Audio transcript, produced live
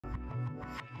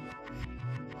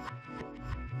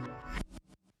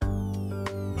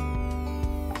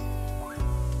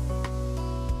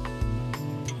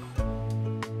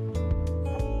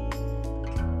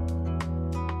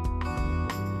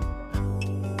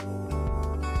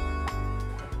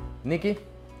Nikki,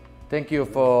 thank you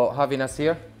for having us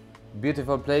here.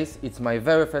 Beautiful place. It's my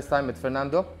very first time at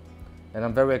Fernando, and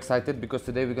I'm very excited because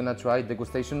today we're gonna try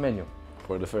degustation menu.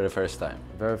 For the very first time.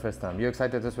 Very first time. You're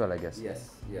excited as well, I guess? Yes,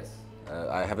 yes.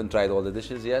 I haven't tried all the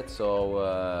dishes yet, so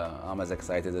I'm as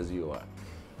excited as you are.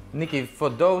 Nikki, for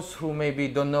those who maybe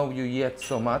don't know you yet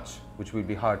so much, which will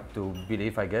be hard to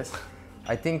believe, I guess,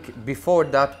 I think before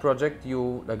that project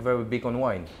you like very big on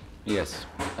wine. Yes,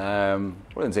 I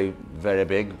wouldn't say very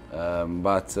big,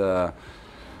 but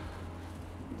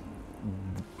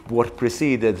what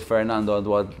preceded Fernando and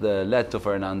what led to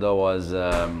Fernando was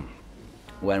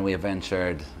when we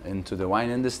ventured into the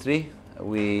wine industry.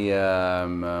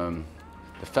 The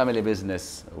family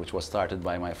business, which was started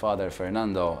by my father,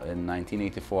 Fernando, in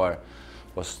 1984,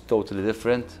 was totally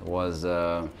different. Was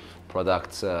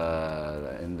products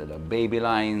in the baby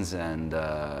lines and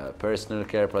personal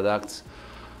care products.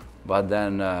 But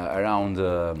then around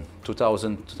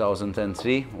 2000,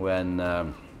 2003, when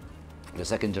the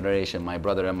second generation, my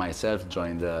brother and myself,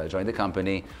 joined the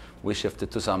company, we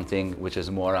shifted to something which is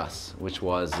more us, which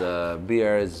was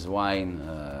beers, wine,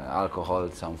 alcohol,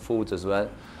 some food as well.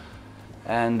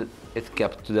 And it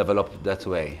kept to develop that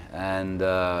way. And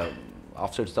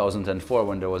after 2004,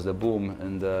 when there was the boom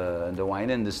in the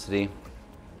wine industry,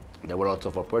 there were lots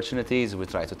of opportunities. We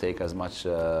tried to take as much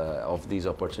of these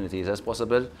opportunities as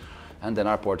possible, and then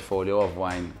our portfolio of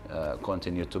wine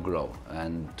continued to grow.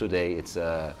 And today it's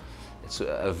a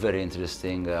very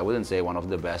interesting, I wouldn't say one of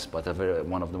the best, but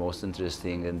one of the most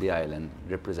interesting in the island,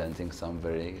 representing some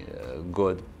very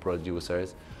good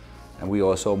producers. And we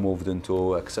also moved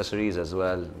into accessories as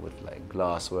well, with like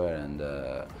glassware and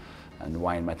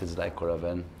wine methods like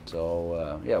Coravin.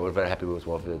 So yeah, we're very happy with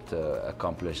what we've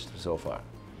accomplished so far.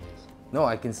 No,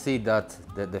 I can see that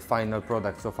the final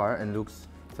product so far and looks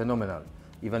phenomenal.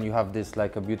 Even you have this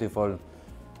like a beautiful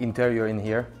interior in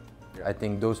here. Yeah. I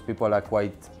think those people are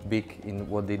quite big in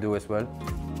what they do as well.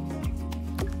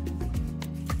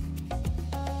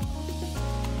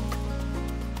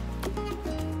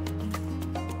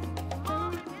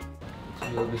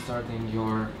 You'll be starting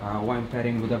your wine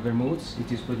pairing with a vermouth.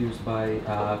 It is produced by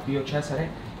Pio Cesare.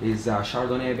 It's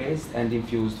Chardonnay based and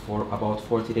infused for about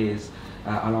 40 days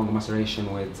along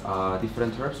maceration with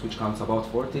different herbs, which counts about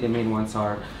 40. The main ones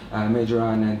are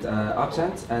Majoran and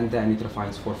Absinthe, and then it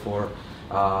refines for 4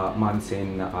 months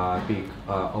in big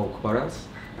oak barrels,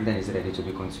 and then it's ready to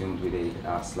be consumed with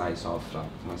a slice of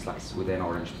one slice with an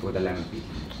orange, with a lemon peel.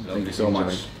 Thank you so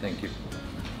much. Thank you.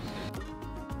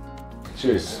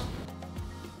 Cheers.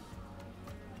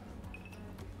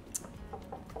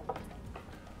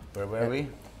 Where were we?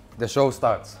 The show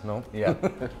starts, no? Yeah.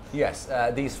 Yes,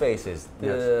 these faces.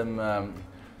 Yes.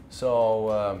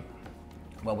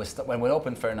 When we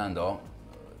opened Fernando,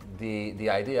 the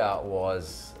idea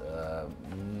was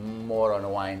more on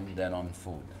wine than on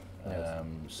food. Yes.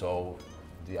 So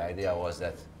the idea was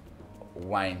that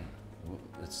wine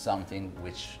is something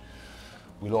which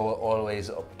we'll always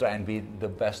try and be the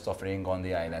best offering on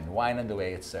the island. Wine and the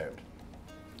way it's served.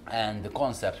 And the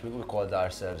concept, we called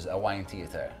ourselves a wine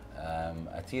theater.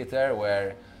 A theater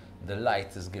where the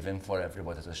light is given for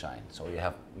everybody to shine. So you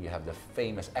have the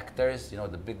famous actors, you know,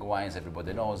 the big wines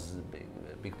everybody knows,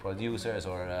 big producers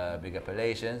or big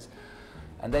appellations.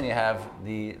 And then you have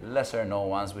the lesser known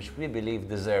ones, which we believe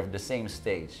deserve the same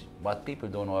stage, but people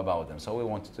don't know about them. So we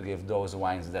wanted to give those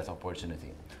wines that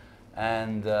opportunity.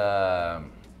 And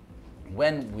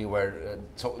when we were,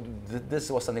 this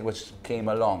was something which came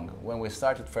along. When we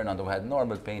started Fernando, we had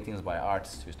normal paintings by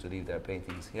artists who used to leave their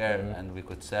paintings here, and we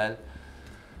could sell.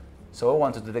 So we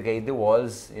wanted to dedicate the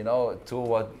walls, you know,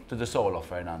 to the soul of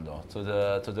Fernando, to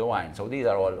the wine. So these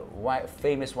are all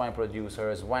famous wine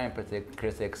producers, wine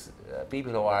critics,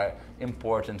 people who are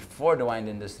important for the wine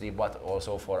industry, but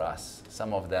also for us.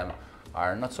 Some of them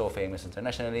are not so famous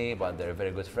internationally, but they're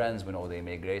very good friends. We know they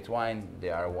make great wine. They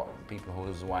are people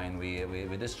whose wine we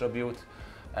distribute,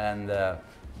 and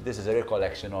this is a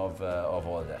recollection of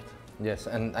all that. Yes,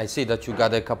 and I see that you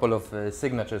got a couple of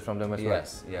signatures from them as well.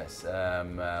 Yes, yes.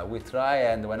 We try,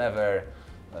 and whenever...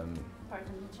 Pardon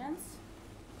the chance.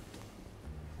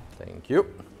 Thank you.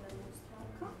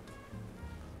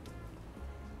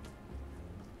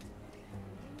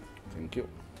 Thank you.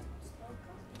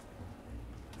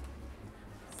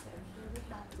 So here we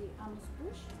have the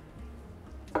amuse-bouche.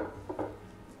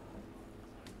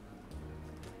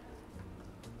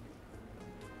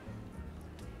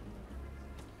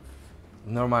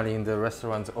 Normally in the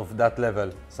restaurants of that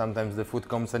level, sometimes the food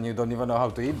comes and you don't even know how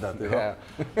to eat that. You know? Yeah.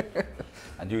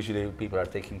 And usually people are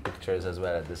taking pictures as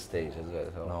well at this stage as well.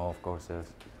 So. No, of course,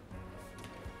 yes.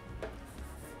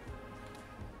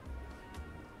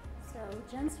 So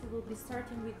gents, we will be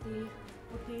starting with the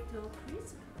potato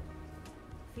crisp,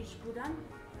 fish boudin,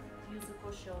 yuzu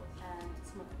kosho and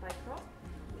smoked pie crop,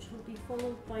 which will be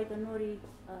followed by the nori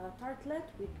tartlet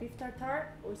with beef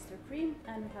tartare, oyster cream,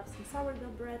 and we have some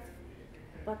sourdough bread,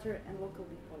 butter and local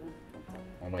wheat pollen on top.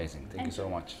 Amazing. Thank you so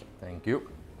much. Thank you.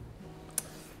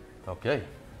 Okay.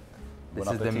 This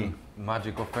Bon is the appetit.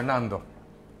 magic of Fernando.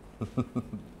 It's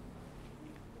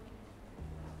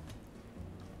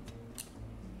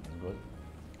good.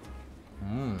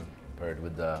 Paired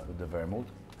with the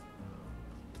vermouth.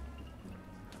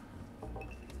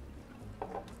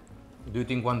 Do you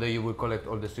think one day you will collect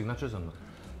all the signatures or not?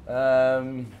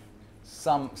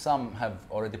 Some have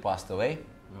already passed away.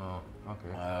 Oh,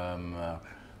 okay.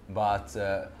 But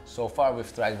so far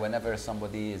we've tried whenever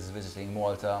somebody is visiting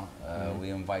Malta, we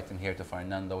invite them here to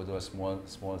Fernando, we do a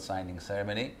small signing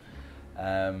ceremony.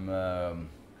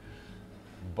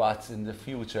 But in the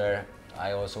future,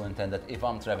 I also intend that if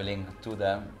I'm traveling to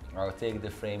them, I'll take the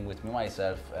frame with me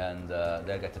myself and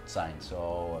they'll get it signed.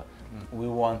 So we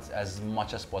want as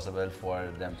much as possible for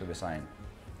them to be signed.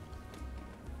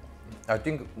 I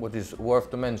think what is worth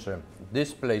to mention,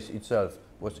 this place itself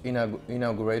was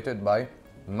inaugurated by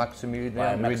Maximilian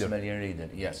Rieder. Maximilian Rieder,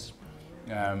 yes.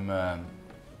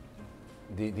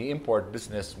 The import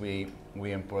business, we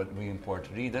import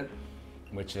Rieder,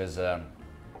 which is,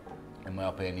 in my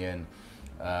opinion,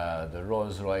 the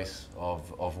Rolls Royce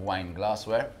of wine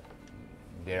glassware.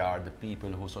 They are the people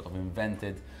who sort of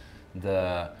invented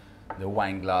the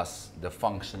wine glass, the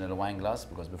functional wine glass,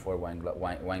 because before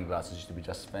wine glasses used to be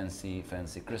just fancy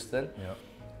crystal. Yeah.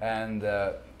 And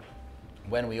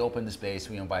when we opened this place,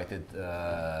 we invited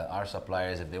our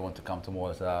suppliers, if they want to come to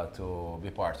Malta, to be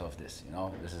part of this. You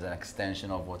know, this is an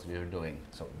extension of what we are doing,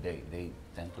 so they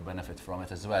tend to benefit from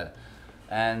it as well.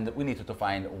 And we needed to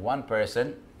find one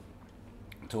person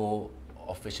to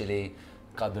officially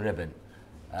cut the ribbon.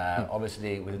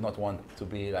 Obviously, we did not want to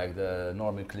be like the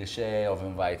normal cliche of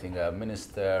inviting a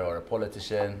minister or a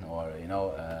politician or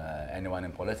anyone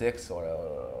in politics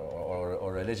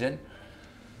or religion.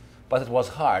 But it was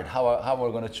hard. How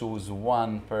we're going to choose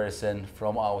one person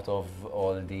from out of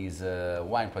all these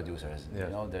wine producers? Yeah.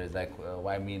 You know, there's like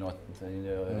why me not?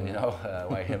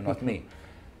 Why him not me?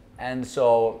 And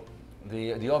so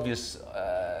the obvious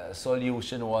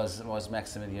solution was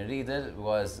Maximilian Rieder,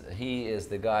 because he is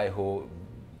the guy who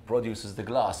produces the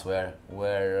glassware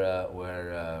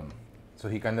So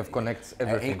he kind of connects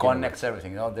everything. he connects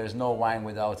everything. You know, there's no wine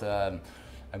without a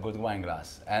good wine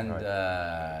glass, and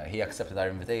Right. he accepted our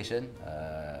invitation.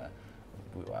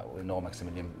 We know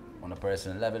Maximilian on a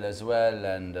personal level as well,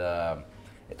 and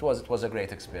it was a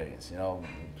great experience. You know,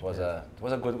 it was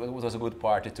a good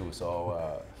party too.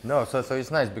 So No, so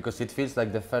it's nice because it feels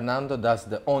like the Fernando does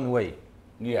the own way,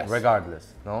 yes,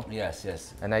 regardless, no?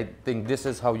 yes. And I think this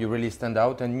is how you really stand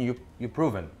out, and you've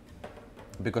proven.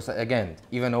 Because again,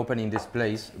 even opening this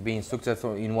place, being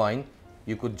successful in wine,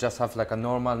 you could just have like a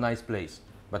normal, nice place.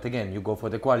 But again, you go for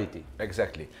the quality.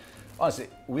 Exactly. Honestly,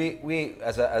 we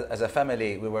as a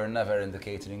family, we were never in the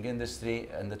catering industry,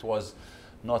 and it was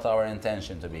not our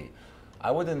intention to be.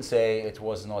 I wouldn't say it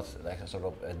was not like a sort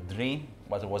of a dream,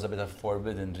 but it was a bit of a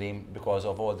forbidden dream because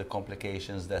of all the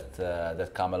complications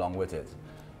that come along with it.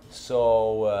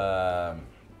 So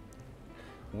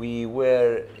we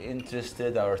were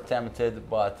interested or tempted,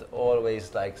 but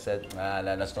always like said, nah,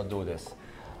 let's not do this.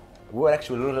 We were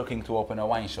actually looking to open a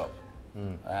wine shop.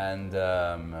 And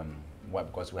well,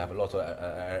 because we have a lot of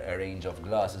a range of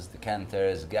glasses,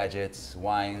 decanters, gadgets,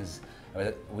 wines,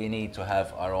 we need to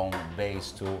have our own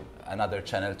base to another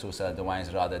channel to sell the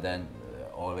wines rather than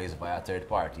always via third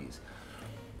parties.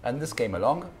 And this came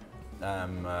along,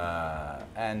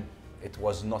 and it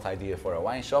was not ideal for a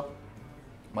wine shop,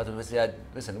 but we said,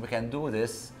 listen, we can do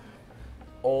this.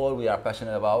 All we are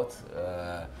passionate about,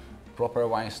 proper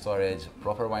wine storage,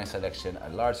 proper wine selection, a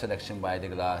large selection by the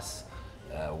glass,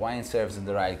 wine serves in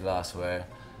the right glassware,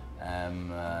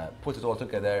 put it all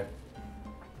together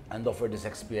and offer this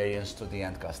experience to the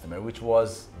end customer, which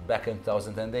was back in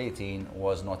 2018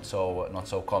 was not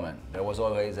so common. There was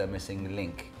always a missing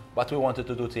link. But we wanted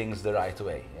to do things the right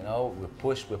way. You know, we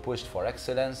pushed for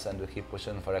excellence, and we keep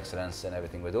pushing for excellence in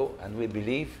everything we do. And we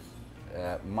believe,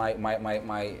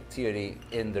 my theory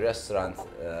in the restaurant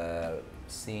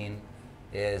scene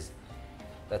is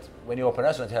that when you open a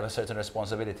restaurant, you have a certain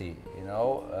responsibility. You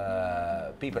know,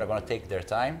 people are going to take their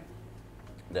time.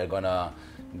 They're going to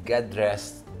get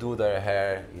dressed, do their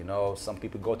hair. You know, some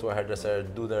people go to a hairdresser,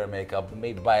 do their makeup,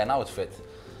 maybe buy an outfit.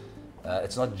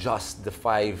 It's not just the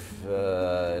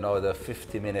the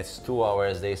 50 minutes, 2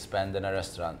 hours they spend in a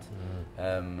restaurant.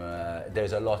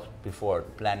 There's a lot before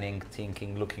planning,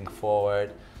 thinking, looking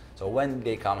forward. So when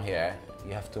they come here,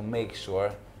 you have to make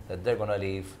sure that they're gonna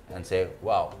leave and say,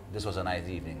 wow, this was a nice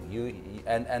evening.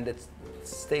 And it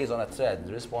stays on a thread.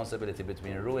 The responsibility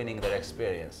between ruining their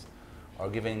experience or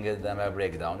giving them a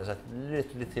breakdown is a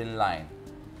little thin line.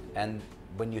 And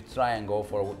when you try and go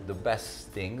for the best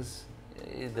things,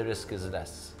 the risk is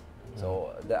less.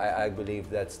 So I believe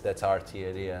that's our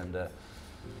theory, and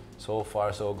so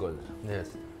far so good. Yes.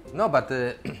 No, but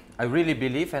I really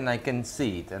believe, and I can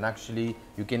see it, and actually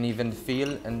you can even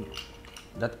feel, and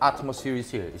that atmosphere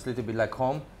is here. It's a little bit like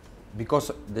home,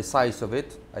 because the size of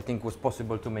it, I think, was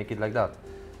possible to make it like that.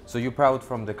 So you're proud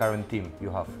from the current team you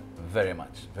have? Very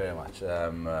much, very much.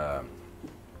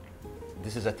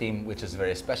 This is a team which is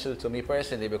very special to me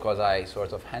personally, because I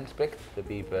sort of handpicked the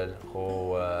people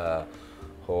who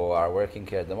are working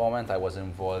here at the moment. I was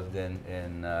involved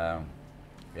in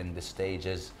the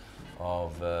stages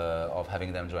of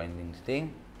having them joining the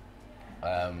team.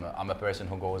 I'm a person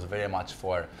who goes very much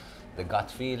for the gut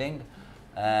feeling,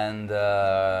 and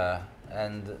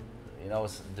you know,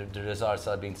 the results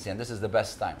are being seen. This is the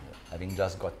best time, having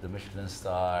just got the Michelin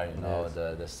star, you know, yes.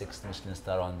 the 6th Michelin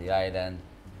star on the island.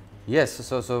 Yes,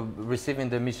 so receiving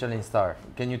the Michelin star,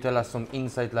 can you tell us some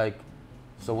insight, like,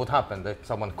 so what happened? Like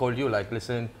someone called you, like,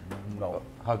 listen, No.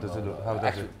 how does it look? How does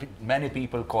Actually, it? many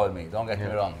people call me, don't get me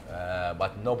wrong,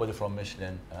 but nobody from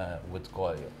Michelin would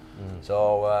call you.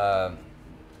 So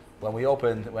when we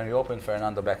opened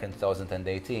Fernando back in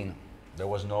 2018, there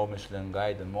was no Michelin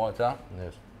guide in Malta.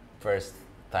 Yes. First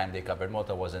time they covered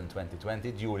Malta was in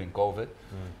 2020 during COVID.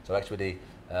 So actually,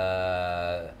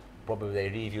 probably they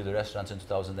reviewed the restaurants in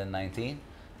 2019,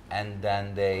 and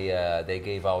then they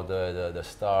gave out the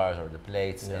stars or the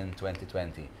plates in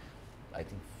 2020. I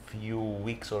think few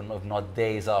weeks or not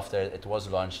days after it was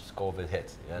launched, COVID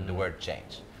hit and the word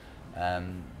changed.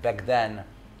 Back then,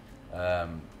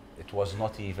 it was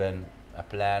not even a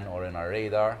plan or in our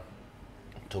radar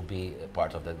to be a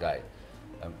part of that guide.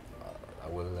 I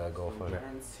will go for it.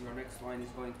 Your next wine is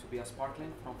going to be a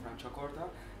sparkling from Franciacorta.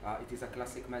 It is a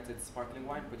classic method sparkling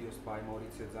wine produced by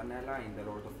Maurizio Zannella in the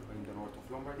north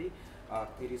of Lombardy.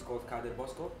 It is called Cader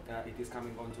Bosco. It is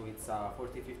coming on to its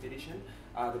 45th edition.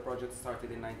 The project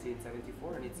started in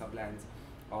 1974, and it's a blend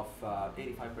of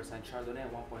 85% Chardonnay,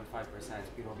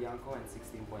 1.5% Pinot Bianco, and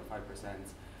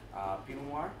 16.5% Pinot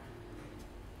Noir.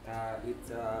 It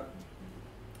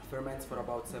ferments for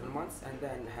about 7 months and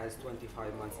then has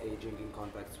 25 months aging in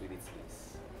contact with its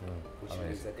yeast, which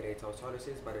gives a great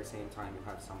autolysis, but at the same time you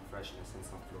have some freshness and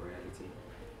some florality,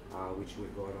 which will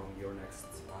go along your next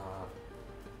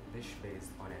dish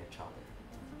based on a chowder.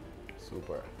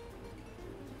 Super.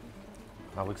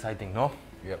 How exciting, no?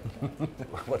 Yep.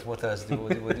 what else do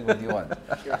you want?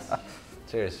 Cheers.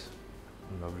 Cheers.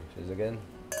 Lovely. Cheers again.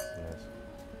 Yes.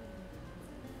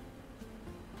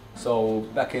 So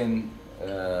back in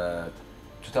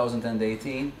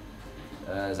 2018,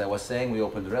 as I was saying, we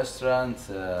opened the restaurant.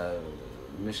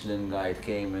 Michelin Guide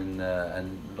came in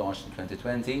and launched in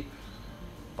 2020,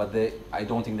 but I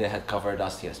don't think they had covered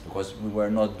us yet, because we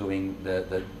were not doing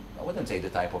I wouldn't say the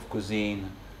type of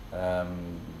cuisine,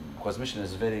 because Michelin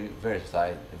is very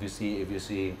versatile. If you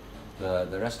see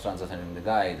the restaurants that are in the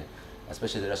guide,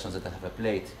 especially the restaurants that have a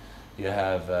plate, you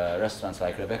have restaurants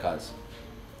like Rebecca's,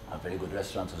 a very good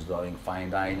restaurant who's doing fine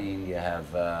dining. You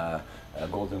have a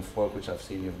Golden Fork, which I've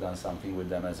seen you've done something with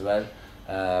them as well.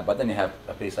 But then you have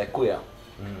a place like Kuya,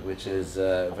 which is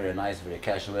very nice, very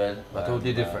casual. But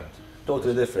totally different.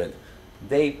 Totally different.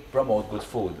 They promote good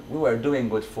food. We were doing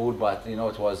good food, but you know,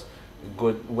 it was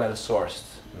good, well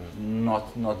sourced,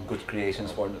 not good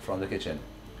creations from the kitchen.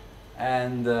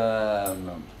 And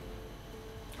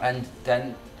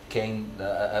then came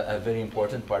a very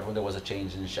important part when there was a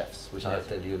change in chefs, which I'll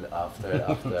tell you after.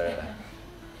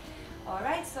 All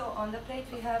right, so on the plate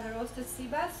we have a roasted sea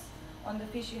bass. On the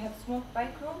fish you have smoked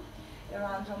pickerel,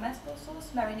 around romesco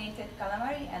sauce, marinated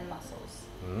calamari and mussels.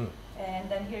 And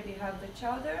then here we have the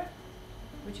chowder,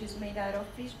 which is made out of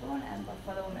fish bone and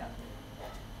buffalo milk.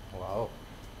 Wow.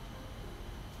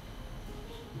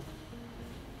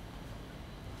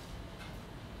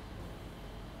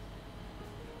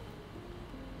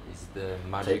 It's the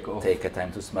magic of... Take a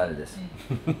time to smell this.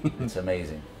 It's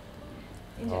amazing.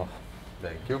 Enjoy. Oh,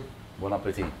 thank you. Bon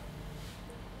appetit.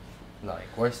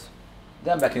 Likewise.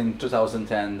 Then back in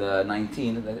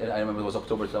 2019, I remember it was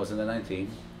October 2019,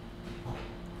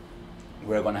 we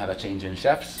were going to have a change in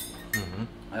chefs.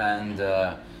 And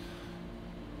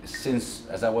since,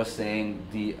 as I was saying,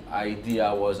 the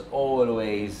idea was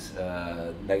always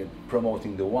like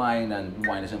promoting the wine, and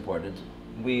wine is important,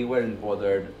 we weren't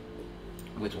bothered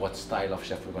with what style of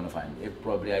chef we're going to find. If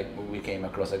probably we came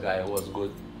across a guy who was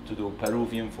good to do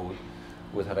Peruvian food,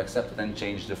 would have accepted and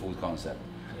changed the food concept.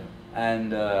 Yeah.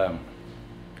 And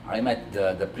I met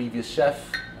the previous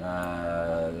chef,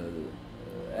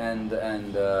 and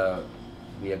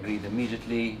we agreed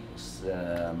immediately. We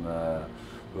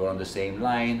were on the same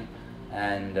line,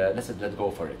 and let's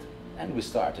go for it. And we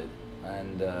started.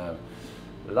 And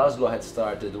Laszlo had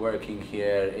started working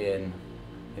here in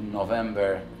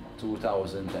November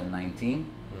 2019.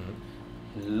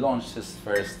 He launched his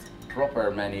first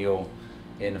proper menu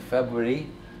in February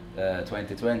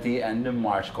 2020, and in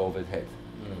March COVID hit.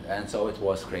 And so it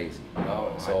was crazy.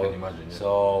 Oh, so, I can imagine. Yeah.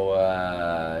 So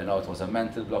you know, it was a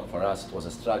mental block for us. It was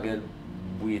a struggle.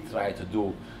 We tried to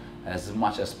do as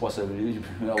much as possible, you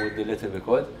know, with the little we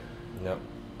could. Yeah.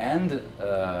 And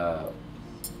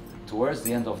towards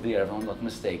the end of the year, if I'm not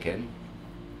mistaken,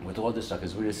 with all the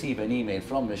struggles, we received an email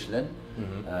from Michelin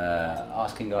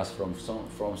asking us from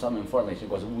some information,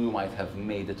 because we might have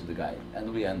made it to the guide,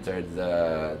 and we entered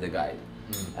the guide.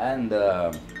 And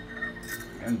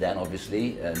then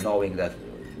obviously, knowing that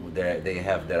they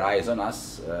have their eyes on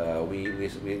us,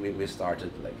 we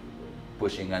started like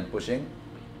pushing and pushing.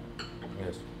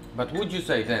 Yes. But would you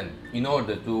say then, in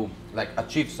order to like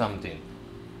achieve something,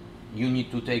 you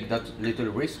need to take that little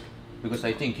risk? Because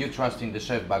I think you trust in the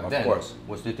chef back then. Of course.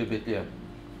 Was a little bit, yeah.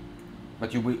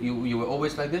 But you were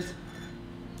always like this?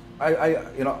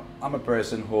 You know, I'm a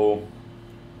person who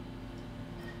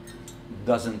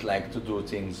doesn't like to do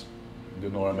things the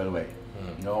normal way.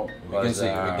 You know, we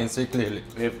can see clearly.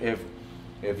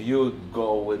 If you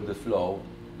go with the flow,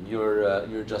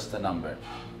 you're just a number.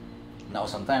 Now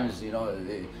sometimes, you know,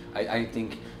 I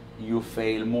think you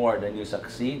fail more than you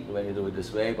succeed when you do it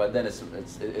this way. But then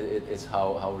it's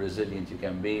how resilient you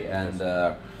can be, and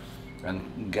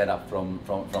get up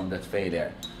from that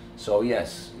failure. So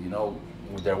yes, you know,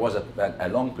 there was a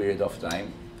long period of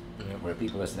time where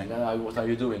people were saying, oh, what are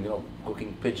you doing? You know,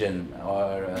 cooking pigeon,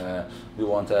 or we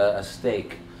want a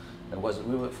steak.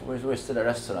 We're still a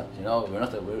restaurant, you know. We're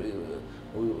not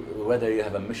whether you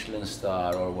have a Michelin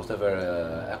star or whatever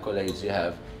accolades you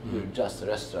have, you're just a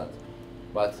restaurant.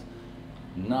 But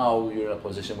now you're in a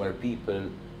position where people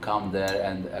come there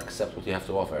and accept what you have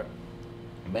to offer.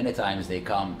 Many times they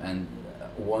come and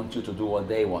want you to do what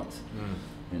they want,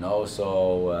 you know.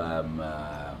 So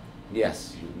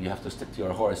yes, you have to stick to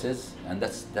your horses, and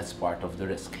that's part of the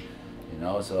risk, you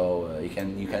know. So you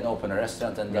can open a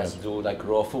restaurant and just do like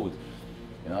raw food,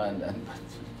 you know, and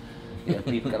yeah,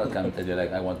 people cannot come and tell you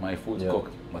like, I want my food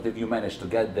cooked. But if you manage to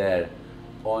get there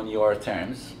on your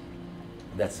terms,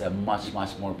 that's a much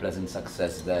more pleasant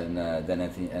success than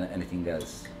anything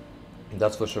else.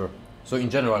 That's for sure. So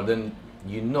in general, then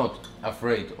you're not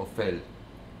afraid of fail,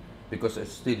 because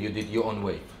still you did your own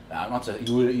way. Not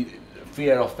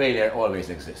fear of failure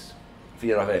always exists.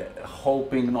 Fear of it,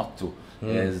 hoping not to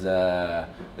is.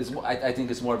 I think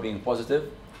it's more being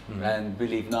positive and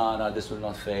believe no, this will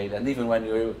not fail. And even when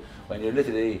you're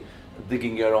literally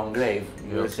digging your own grave,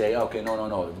 you will say, okay,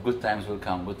 no, good times will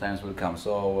come. Good times will come.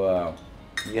 So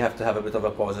you have to have a bit of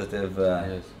a positive.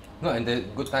 Yes. No, and the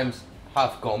good times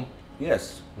have come.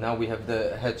 Yes. Now we have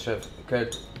the head chef,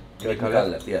 Kurt.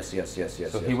 Yes.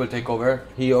 So he will take over.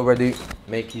 He already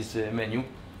make his menu,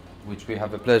 which we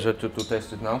have a pleasure to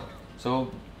test it now.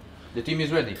 So the team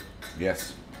is ready.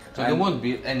 Yes. So there won't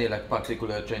be any like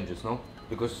particular changes, no?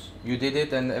 Because you did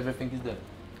it and everything is there.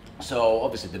 So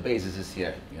obviously the basis is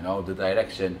here, you know, the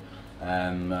direction.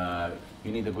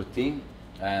 You need a good team,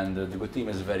 and the good team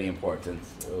is very important.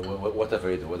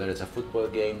 Whatever you do, whether it's a football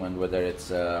game and whether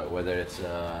it's you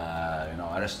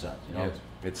know, a restaurant, you know,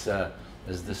 it's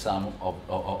the sum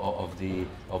of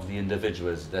the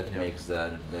individuals that makes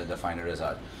the final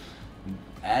result.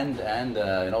 And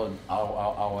you know,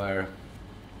 our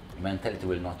mentality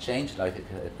will not change, like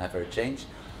it never changed.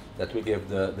 That we give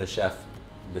the chef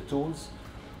the tools,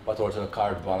 but also a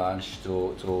carte blanche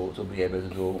to be able to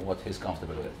do what he's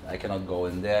comfortable with. I cannot go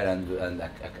in there and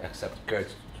accept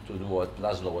Kurt to do what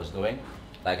Laszlo was doing.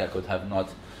 Like I could have not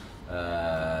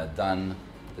done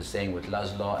the same with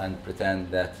Laszlo and pretend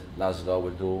that Laszlo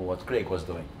will do what Craig was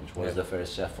doing, which was the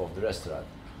first chef of the restaurant.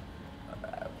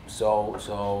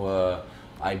 So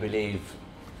I believe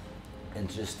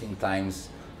interesting times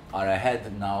are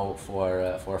ahead now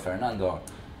for Fernando,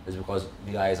 is because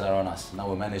the eyes are on us. Now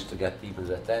we managed to get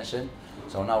people's attention.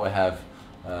 So now we have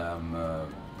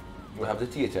the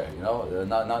theater, you know.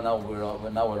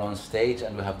 Now we're on stage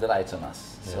and we have the lights on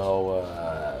us. Yes. So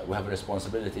we have a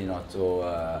responsibility not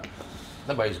to.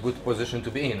 No, but it's a good position to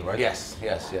be in, right? Yes.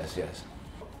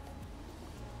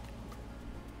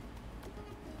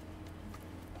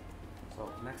 So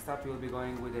next next up we'll be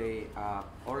going with a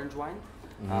orange wine.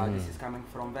 This is coming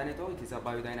from Veneto. It is a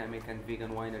biodynamic and vegan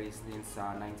winery since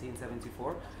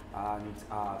 1974. And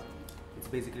it's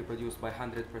basically produced by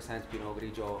 100% Pinot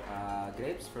Grigio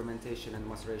grapes. Fermentation and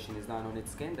maceration is done on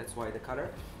its skin. That's why the color.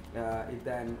 It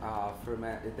then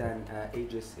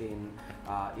ages in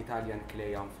Italian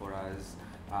clay amphoras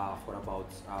for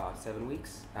about 7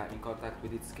 weeks in contact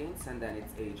with its skins, and then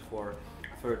it's aged for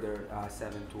further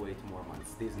 7 to 8 more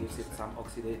months. This gives it some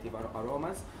oxidative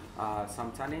aromas,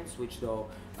 some tannins, which though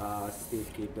still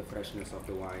keep the freshness of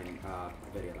the wine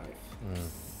very alive.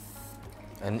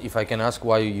 And if I can ask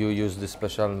why you use this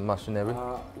special machinery?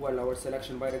 Well, our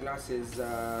selection by the glass is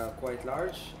quite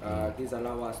large. These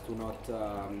allow us to not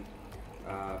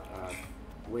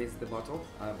waste the bottle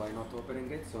by not opening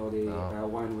it, so the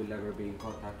wine will never be in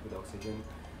contact with oxygen.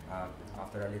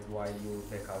 After a little while you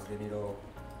take out the needle,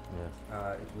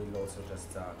 it will also just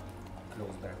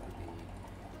close back with the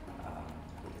time.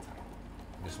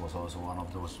 This was also one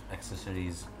of those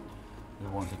accessories we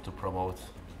wanted to promote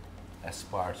as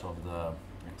part of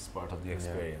the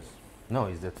experience. No,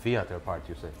 it's the theater part,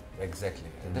 you say. Exactly,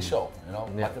 the show, you know.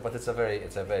 But it's a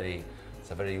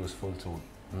very useful tool.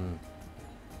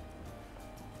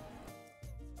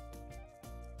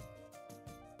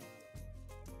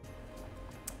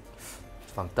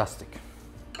 It's fantastic.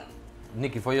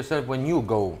 Nikki, for yourself, when you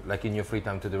go, like in your free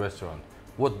time, to the restaurant,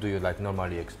 what do you like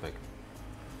normally expect?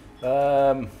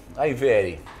 I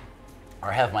vary.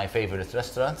 I have my favorite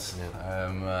restaurants.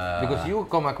 Because you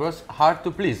come across hard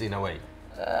to please in a way,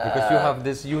 because you have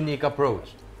this unique approach.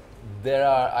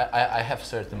 I have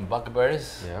certain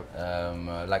bugbears,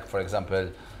 Yeah. like for example,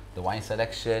 the wine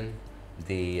selection,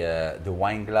 the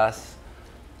wine glass.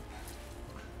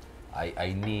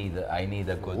 I need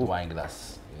a good wine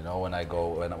glass. You know, when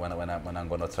I'm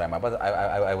gonna try my, but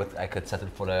I could settle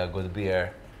for a good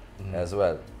beer as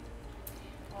well.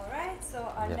 All right, so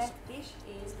our Yes. next dish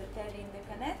is the terrine de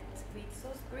canette with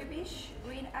sauce gribiche,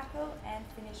 green apple, and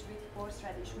finished with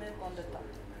horseradish milk on the top.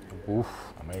 Oof,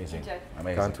 Amazing, Enjoy.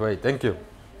 amazing. can't wait. Thank you.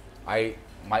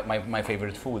 My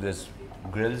favorite food is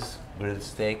grilled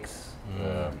steaks,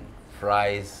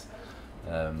 fries,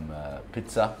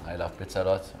 pizza. I love pizza a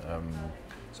lot.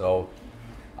 So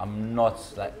I'm not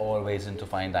like always into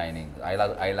fine dining. I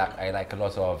like a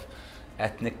lot of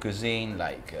ethnic cuisine,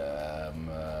 like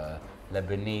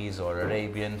Lebanese or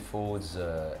Arabian foods,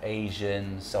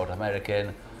 Asian, South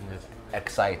American. Yes.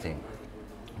 Exciting.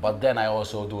 But then I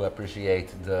also do appreciate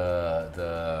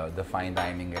the fine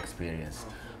dining experience,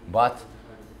 but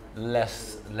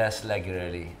less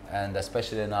regularly. And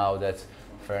especially now that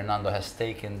Fernando has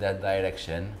taken that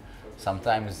direction,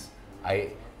 sometimes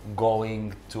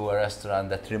going to a restaurant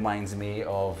that reminds me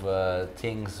of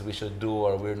things we should do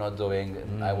or we're not doing,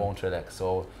 I won't relax.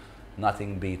 So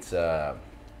nothing beats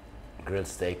grilled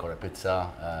steak or a pizza.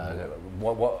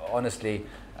 Honestly,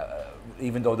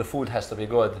 even though the food has to be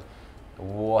good,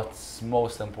 what's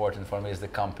most important for me is the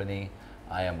company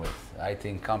I am with. I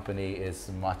think company is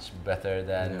much better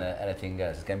than anything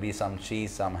else. It can be some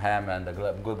cheese, some ham, and a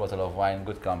good bottle of wine,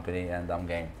 good company, and I'm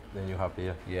game. Then you're happy,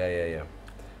 yeah. Yeah.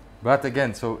 But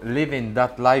again, so living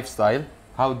that lifestyle,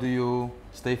 how do you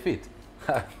stay fit?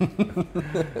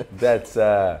 That's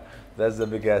the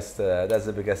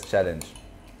biggest challenge.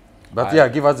 But yeah,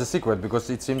 give us the secret, because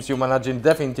it seems you're managing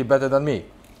definitely better than me.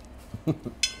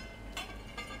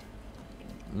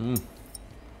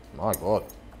 My God.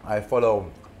 I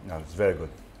follow. No, it's very good.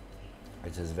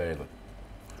 It is very good.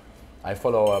 I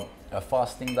follow a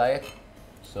fasting diet,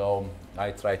 so I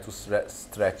try to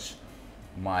stretch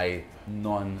my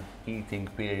non-eating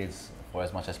periods for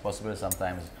as much as possible.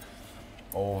 Sometimes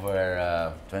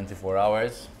over 24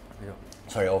 hours. Yeah.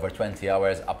 Sorry, over 20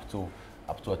 hours, up to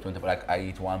a 20. Like I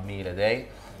eat 1 meal a day.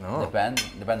 No.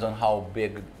 Depends on how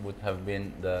big would have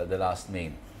been the last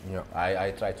meal. Yeah.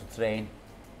 I try to train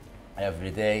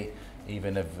every day,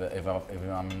 even if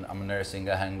I'm nursing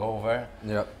a hangover.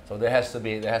 Yeah. So there has to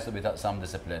be some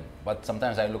discipline. But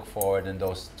sometimes I look forward in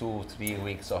those 2-3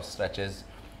 weeks of stretches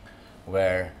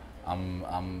where I'm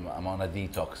on a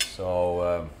detox.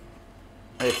 So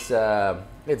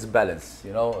it's balance.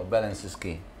 You know, balance is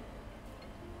key.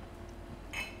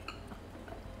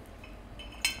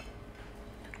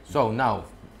 So now,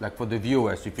 like for the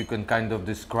viewers, if you can kind of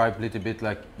describe a little bit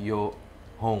like your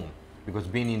home, because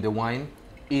being in the wine,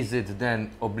 is it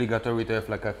then obligatory to have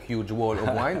like a huge wall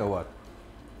of wine or what?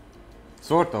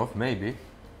 Sort of, maybe.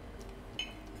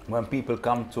 When people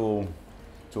come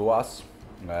to us,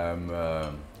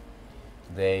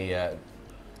 they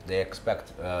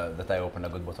expect that I open a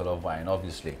good bottle of wine.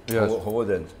 Obviously, Yes. Who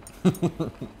wouldn't?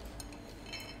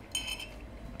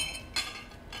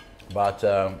 But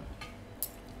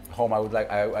home, I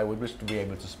would wish to be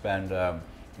able to spend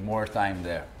more time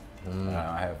there.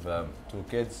 I have 2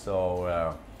 kids, so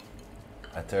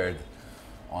a third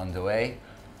on the way,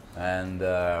 and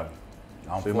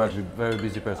So you must be a very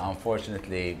busy person.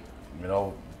 unfortunately, you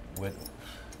know, with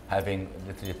having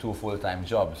literally 2 full-time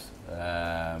jobs,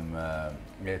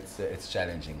 it's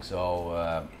challenging.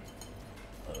 So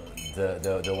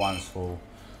the ones who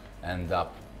end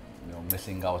up, you know,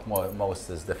 missing out most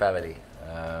is the family.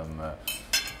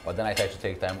 But then I try to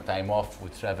take time off. We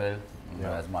travel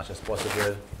as much as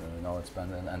possible, you know,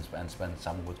 and spend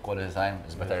some good quality time.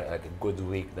 It's better like a good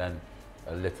week than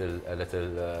a little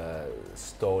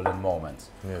stolen moment.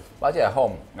 Yes. But yeah,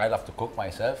 home. I love to cook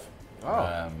myself.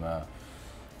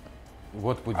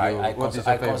 What would you? What is your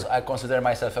favorite? I consider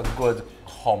myself a good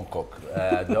home cook.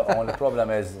 The only problem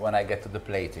is when I get to the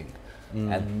plating.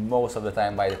 And most of the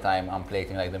time, by the time I'm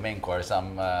plating like the main course,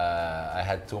 I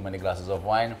had too many glasses of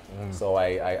wine, so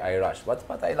I rush.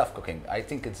 But I love cooking. I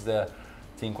think it's the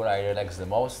thing where I relax the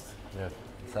most. Yes.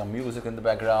 Some music in the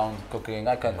background, cooking.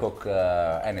 I can cook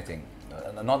anything.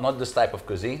 Not this type of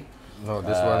cuisine. No,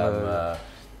 this one.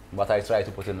 But I try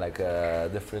to put in like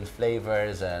different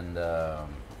flavors, and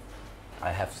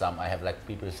I have like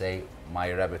people say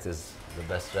my rabbit is the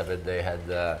best rabbit they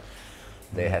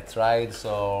had tried.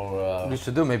 So we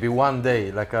should do maybe one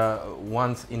day, like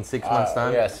once in 6 months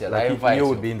time. Yes, yes. Like I invite you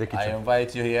would be in the kitchen. I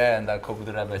invite you here, and I'll cook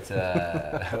the rabbit,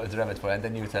 the rabbit for you, and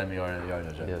then you tell me your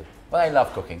job. Yes. But I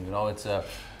love cooking. You know, it's.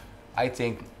 I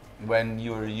think when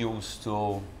you're used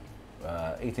to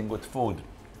eating good food,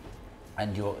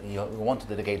 and you want to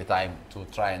dedicate the time to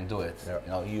try and do it,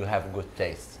 you know, you have good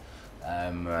taste,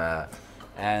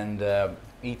 and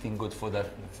eating good food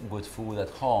at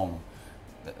home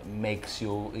makes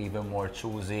you even more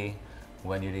choosy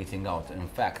when you're eating out. In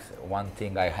fact, one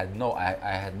thing I had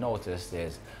noticed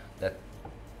is that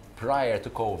prior to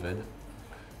COVID,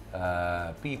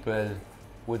 people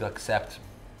would accept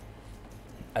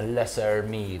a lesser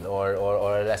meal or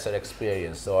a lesser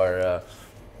experience or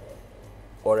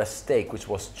a steak which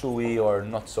was chewy or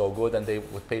not so good, and they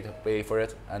would pay for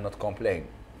it and not complain.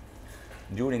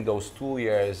 During those 2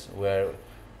 years where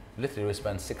literally we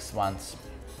spent 6 months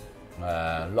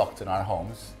locked in our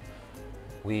homes,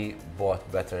 we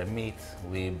bought better meat,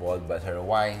 we bought better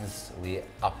wines, we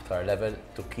upped our level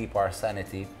to keep our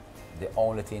sanity. The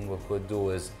only thing we could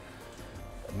do is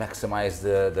maximize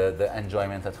the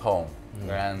enjoyment at home.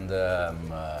 And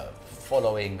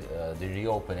following the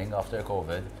reopening after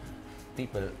COVID,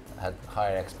 people had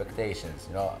higher expectations.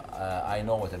 You know, I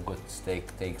know what a good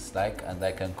steak tastes like, and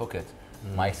I can cook it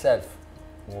myself,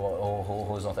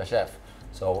 who's not a chef.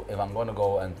 So if I'm going to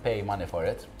go and pay money for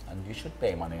it, and you should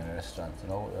pay money in a restaurant, you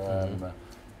know,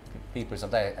 people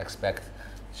sometimes expect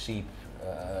cheap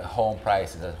home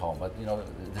prices at home, but you know,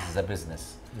 this is a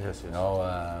business. Yes, you know,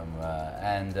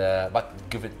 but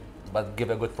give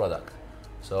a good product.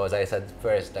 So as I said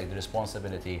first, like the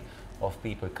responsibility of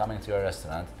people coming to your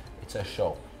restaurant, it's a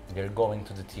show. They're going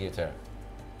to the theater,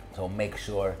 so make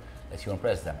sure that you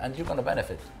impress them, and you're going to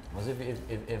benefit. Because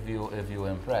if you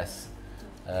impress,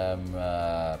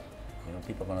 you know,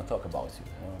 people are going to talk about you.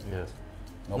 You know? Yes.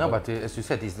 No, but as you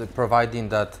said, it's providing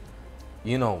that,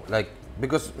 you know, like,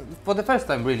 because for the first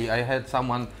time really I had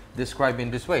someone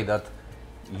describing this way, that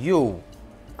you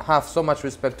have so much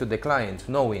respect to the client,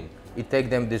 knowing it takes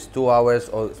them these 2 hours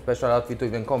or special outfit to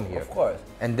even come here. Of course.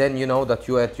 And then you know that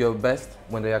you're at your best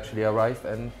when they actually arrive.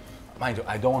 And mind you,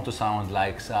 I don't want to sound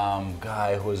like some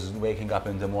guy who's waking up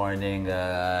in the morning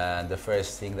and the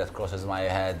first thing that crosses my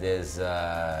head is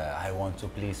I want to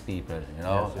please people, you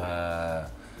know.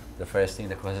 Yes, the first thing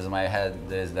that crosses my head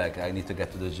is like I need to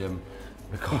get to the gym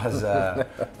because I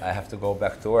have to go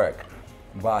back to work.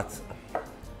 But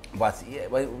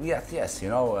yes, you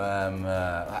know,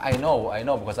 I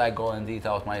know because I go and eat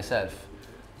out myself,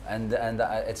 and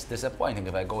it's disappointing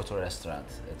if I go to a restaurant.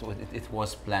 It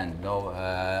was planned, you know,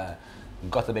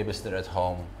 got a babysitter at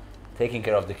home, taking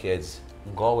care of the kids,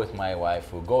 go with my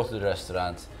wife, we go to the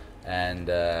restaurant, and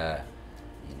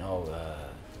you know,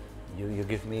 you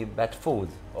give me bad food,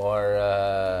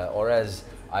 or as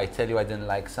I tell you I didn't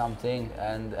like something,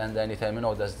 and then you tell me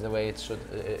no, that's the way it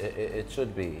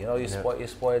should be. You know, you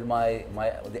spoiled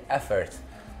the effort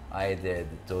I did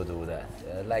to do that.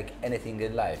 Like anything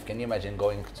in life, can you imagine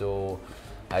going to,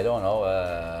 I don't know,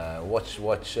 watch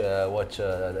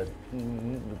the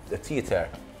theater,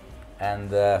 and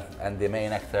the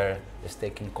main actor is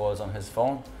taking calls on his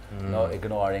phone, you know,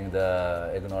 ignoring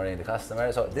the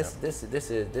customer. So this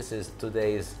is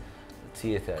today's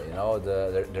theater. You know,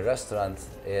 the restaurant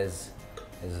is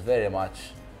very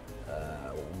much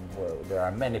there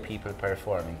are many people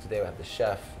performing. Today we have the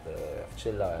chef, we have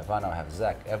Chilla, we have Anna, we have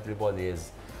Zach. Everybody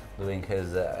is doing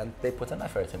his, and they put an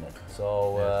effort in it.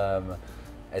 So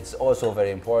it's also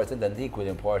very important, and equally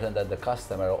important, that the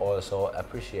customer also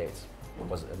appreciates,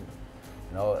 because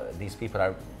you know, these people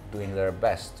are doing their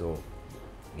best to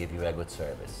give you a good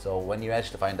service. So when you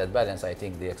actually find that balance, I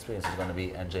think the experience is going to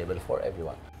be enjoyable for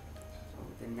everyone.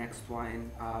 The next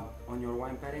wine on your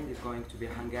wine pairing is going to be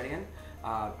Hungarian.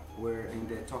 We're in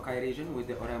the Tokaj region with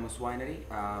the Oremus winery,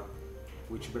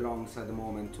 which belongs at the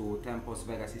moment to Tempos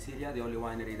Vega Sicilia, the only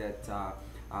winery that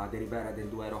the Ribera del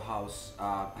Duero house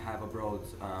have abroad,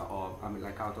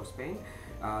 like out of Spain.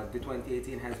 The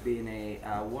 2018 has been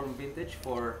a warm vintage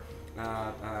for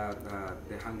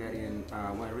the Hungarian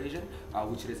wine region,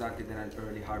 which resulted in an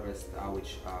early harvest,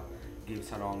 which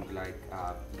gives along like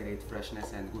great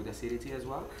freshness and good acidity as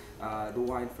well. The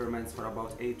wine ferments for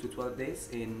about 8 to 12 days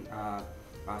in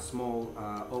small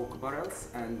oak barrels,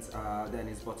 and then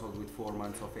is bottled with 4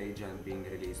 months of age and being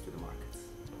released to the markets.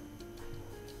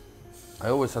 I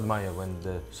always admire when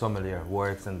the sommelier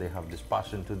works and they have this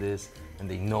passion to this and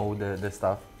they know the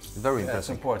stuff. It's very It's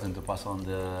interesting. important to pass on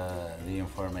the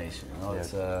information. You know,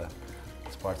 Yes.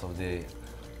 it's part of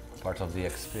the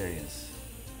experience.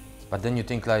 But then you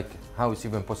think like, how it's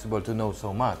even possible to know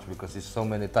so much, because there's so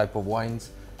many type of wines,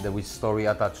 there is story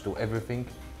attached to everything.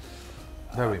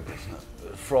 Very impressive.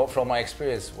 From my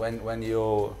experience, when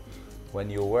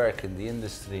you work in the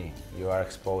industry, you are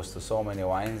exposed to so many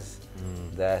wines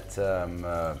that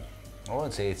I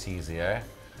won't say it's easier,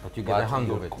 But you get the hang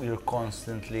of it. You're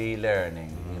constantly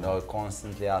learning, you know,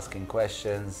 constantly asking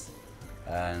questions,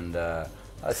 and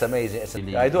it's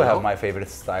amazing. I do have my favorite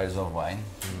styles of wine,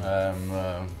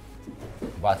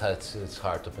 but it's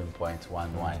hard to pinpoint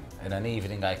one wine. In an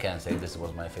evening, I can say this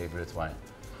was my favorite wine.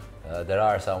 There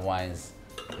are some wines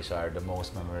which are the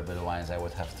most memorable wines I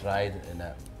would have tried in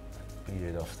a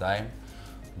period of time,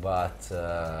 but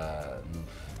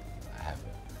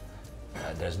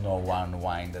there's no one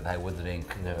wine that I would drink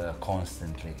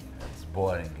constantly. It's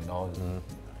boring, you know.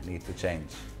 I need to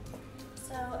change.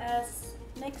 So as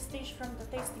next dish from the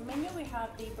tasting menu, we have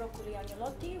the broccoli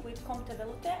agnolotti with Comte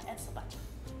Veloute and Sabaccia.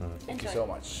 Thank you so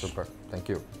much. Super, thank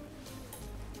you.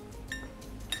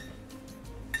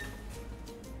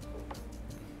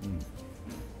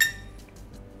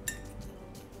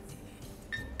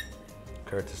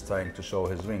 Kurt is trying to show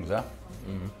his wings, huh?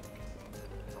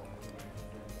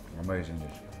 Amazing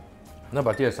dish. No,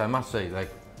 but yes, I must say, like,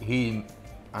 he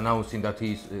announcing that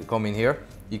he's coming here,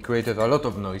 he created a lot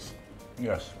of noise,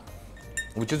 Yes.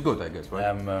 which is good, I guess,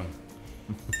 right?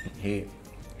 He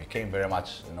came very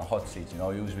much in a hot seat, you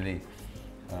know. Usually,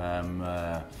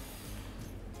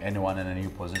 anyone in a new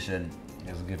position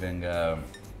is giving a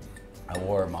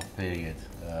warm-up period.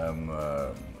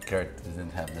 Kurt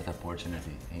didn't have that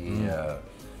opportunity.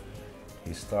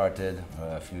 He started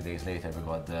a few days later.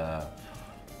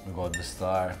 We got the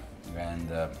star, and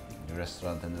the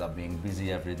restaurant ended up being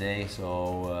busy every day.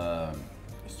 So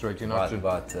Straight in action.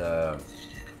 but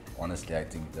honestly, I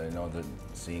think that, you know,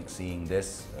 seeing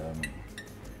this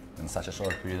in such a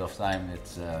short period of time,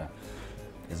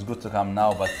 it's good to come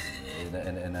now. But in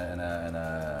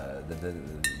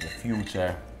the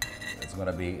future, it's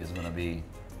gonna be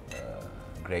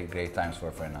great times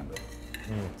for Fernando.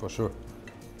 For sure.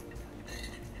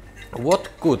 What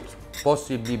could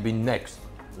possibly be next,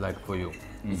 like, for you?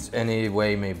 Is any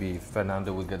way maybe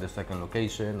Fernando will get a second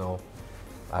location, or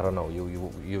I don't know,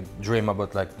 you dream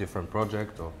about like different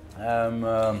project, or?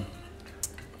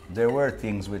 There were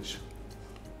things which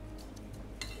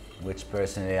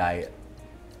personally I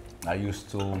used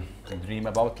to dream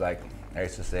about, like I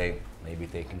used to say maybe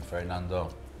taking Fernando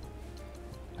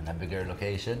in a bigger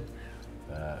location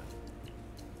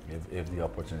if the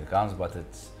opportunity comes, but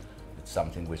it's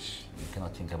something which you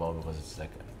cannot think about because it's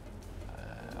like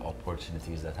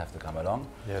opportunities that have to come along.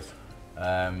 Yes.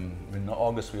 In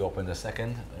August we opened a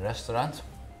second restaurant,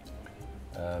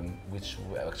 which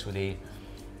actually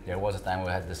there was a time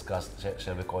we had discussed,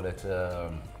 shall we call it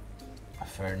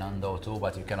Fernando too,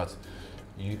 but you cannot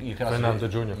Fernando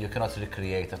Jr. You cannot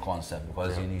recreate a concept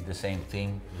because you need the same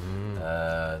team,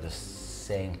 the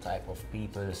same type of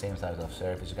people, the same type of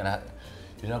service.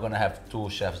 You're not gonna have two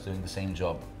chefs doing the same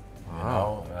job. You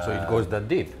know? So it goes that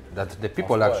deep, that the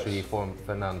people actually form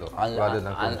Fernando rather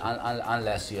than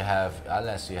unless you have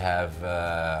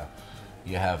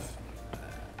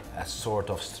a sort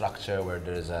of structure where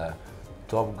there's a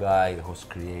top guy who's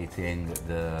creating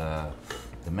the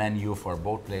menu for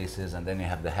both places, and then you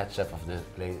have the head chef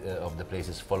of the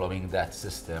places following that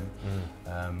system.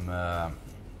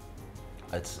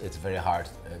 It's very hard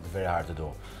to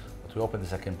do. to open the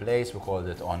second place, we called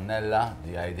it Onnella.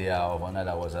 The idea of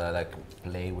Onnella was like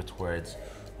play with words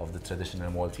of the traditional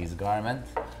Maltese garment.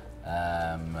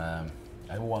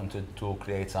 I wanted to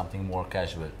create something more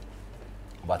casual,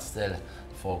 but still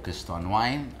focused on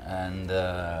wine and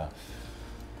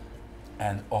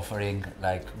offering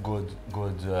like good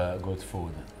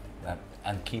food,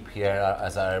 and keep here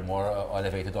as our more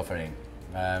elevated offering.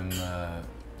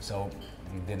 So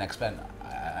the next plan,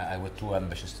 I was too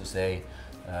ambitious to say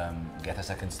get a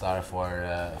second star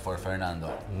for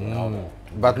Fernando. You know?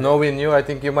 But knowing you, I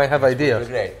think you might have ideas.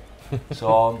 Great.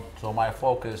 So my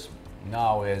focus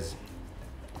now is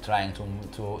trying to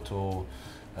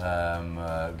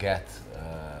get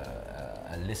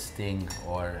a listing,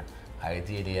 or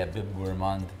ideally a bib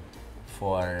gourmand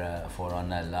for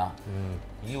Onnella,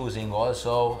 using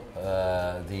also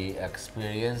the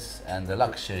experience and the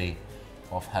luxury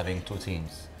of having two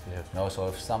teams. Yes. You know, so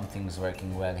if something's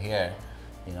working well here,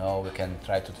 you know, we can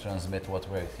try to transmit what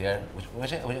worked here,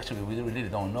 which actually we really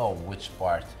don't know which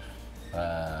part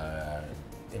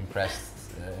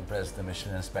impressed the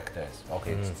Michelin inspectors.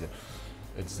 Okay,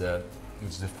 it's the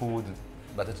food,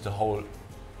 but it's the whole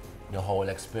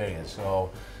experience.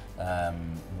 So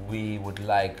we would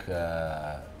like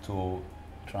to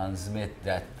transmit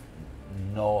that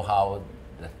know-how,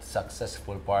 that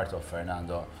successful part of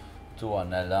Fernando to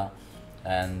Onnella,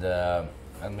 and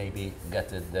maybe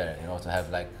get it there. You know, to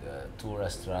have like 2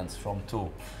 restaurants from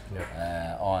 2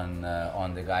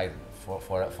 on the guide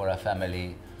for a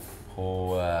family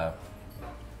who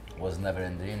was never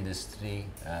in the industry.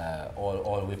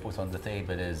 All we put on the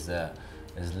table is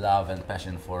love and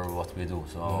passion for what we do.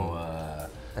 So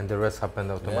and the rest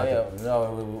happened automatically.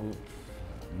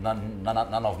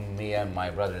 None of me and my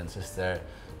brother and sister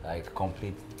like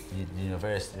complete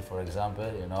university, for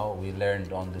example. You know, we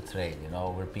learned on the trade. You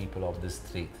know, we're people of the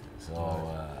street. So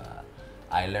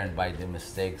I learned by the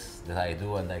mistakes that I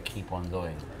do, and I keep on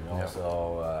doing. You know,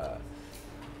 so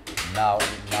now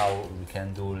we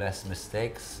can do less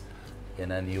mistakes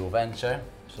in a new venture.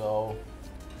 So,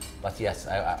 but yes,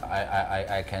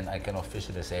 I can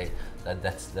officially say that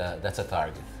that's a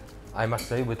target. I must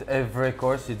say, with every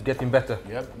course, it's getting better.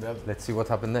 Yep. Let's see what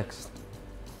happens next.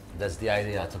 That's the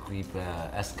idea, to keep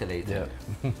escalating.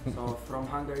 Yeah. So from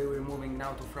Hungary we're moving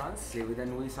now to France with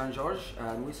Louis Saint-Georges.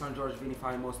 Louis Saint-Georges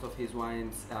vinify most of his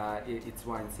wines, its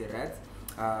wines in red,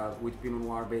 with Pinot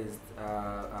Noir based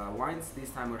wines. This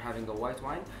time we're having a white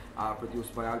wine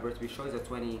produced by Albert Bichot. It's a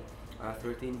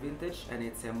 2013 vintage, and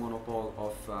it's a monopole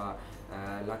of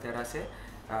La Terrasse.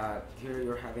 Here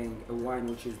you're having a wine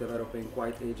which is developing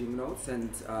quite aging notes,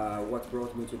 and what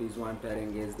brought me to this wine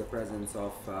pairing is the presence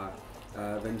of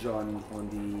Venjon on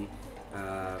the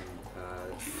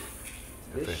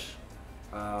dish,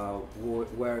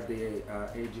 where the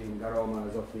aging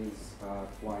aromas of this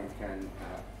wine can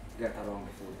get along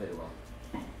the food very well.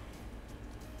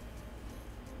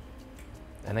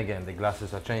 And again, the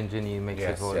glasses are changing. It makes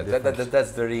it all different.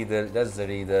 That's the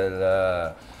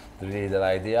real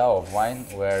idea of wine,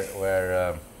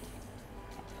 where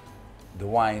the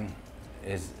wine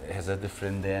has a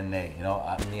different DNA. You know,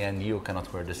 me and you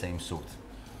cannot wear the same suit.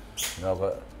 You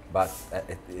know, but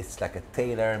it's like a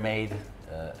tailor-made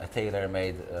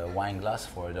wine glass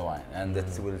for the wine, and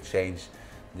that will change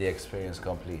the experience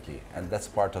completely. And that's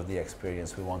part of the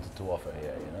experience we wanted to offer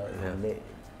here. You know,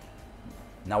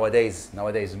 nowadays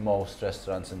most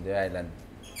restaurants in the island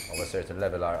of a certain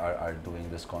level are doing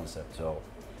this concept. So.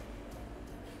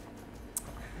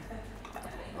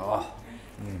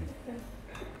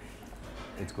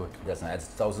 It's good. That's nice. It's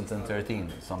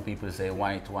 2013. Some people say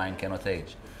white wine cannot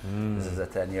age. This is a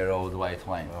 10-year-old white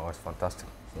wine. Oh, it's fantastic.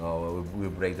 So we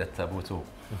break that taboo too.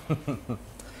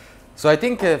 So I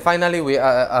think finally we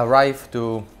arrive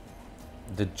to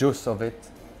the juice of it.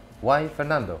 Why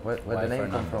Fernando? Where the name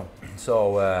come from?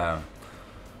 So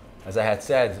as I had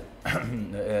said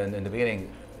in the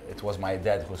beginning, it was my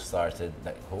dad who started,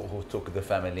 who took the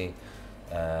family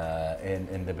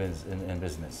in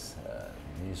business.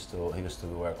 He used to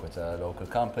work with a local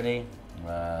company,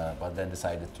 but then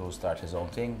decided to start his own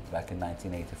thing back in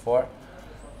 1984.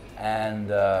 And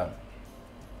you know,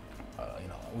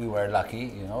 we were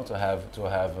lucky, you know, to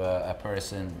have a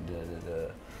person,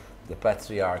 the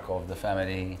patriarch of the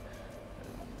family,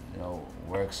 you know,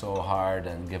 work so hard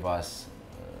and give us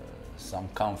some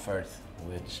comfort,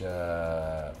 which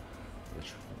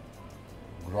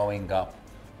growing up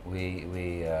we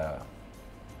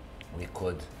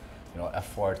could, you know,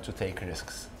 afford to take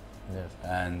risks. Yes.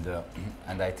 And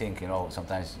I think, you know,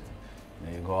 sometimes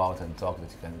you go out and talk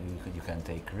that you can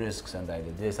take risks, and I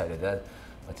did this, I did that,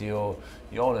 But you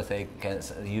only take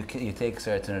you take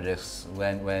certain risks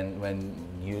when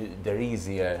they're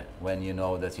easier when you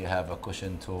know that you have a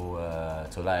cushion to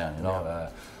lie on. You know,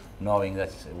 knowing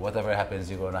that whatever happens,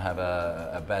 you're going to have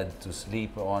a bed to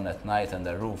sleep on at night and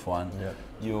a roof on.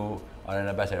 You are in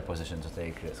a better position to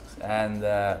take risks. And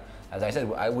as I said,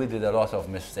 we did a lot of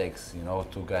mistakes, you know,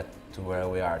 to get to where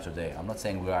we are today. I'm not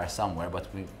saying we are somewhere, but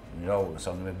we, you know,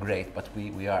 somewhere great, but we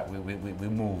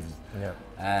moved. Yeah.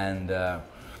 And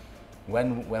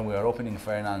when we were opening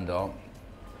Fernando,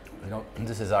 you know,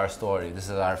 this is our story. This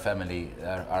is our family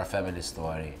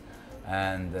story,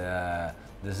 and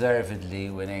deservedly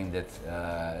we named it.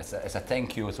 It's a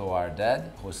thank you to our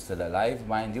dad, who's still alive,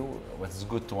 mind you. It's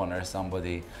good to honor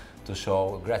somebody, to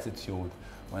show gratitude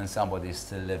when somebody is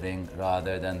still living,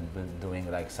 rather than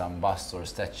doing like some bust or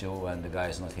statue and the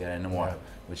guy's not here anymore,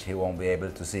 which he won't be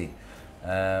able to see.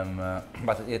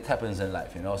 But it happens in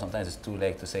life, you know. Sometimes it's too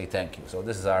late to say thank you. So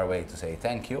this is our way to say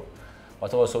thank you,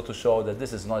 but also to show that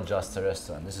this is not just a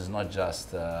restaurant. This is not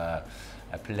just a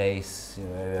place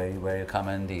where you come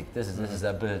and eat. This is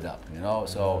a build-up, you know.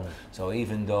 So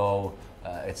even though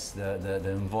it's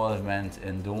the involvement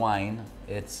in the wine,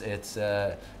 it's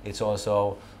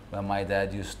also when my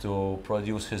dad used to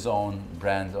produce his own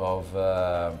brand of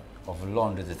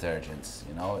laundry detergents.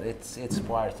 You know, it's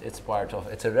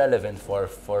irrelevant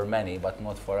for many, but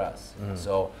not for us.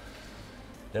 So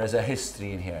there's a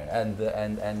history in here, and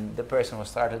the person who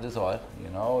started it all, you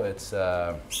know, it's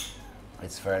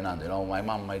Fernando. You know, my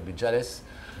mom might be jealous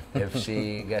if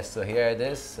she gets to hear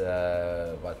this,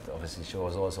 but obviously she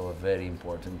was also a very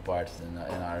important part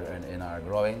in our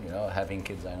growing. You know, having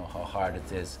kids, I know how hard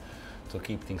it is to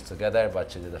keep things together,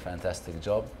 but she did a fantastic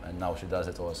job, and now she does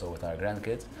it also with our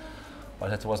grandkids.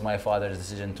 But it was my father's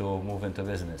decision to move into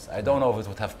business. I don't know if it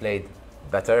would have played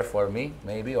better for me,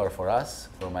 maybe, or for us,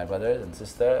 for my brother and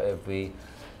sister, if we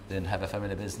didn't have a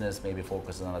family business, maybe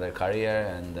focus on another career.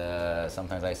 And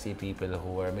sometimes I see people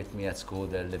who were with me at school,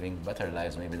 they're living better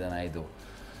lives maybe than I do.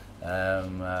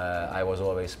 I was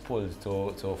always pulled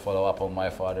to follow up on my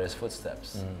father's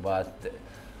footsteps.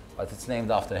 But it's named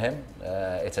after him.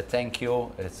 It's a thank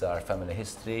you. It's our family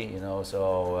history, you know.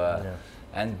 So,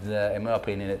 and in my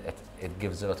opinion, it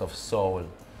gives a lot of soul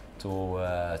to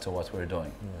what we're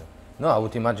doing. No, I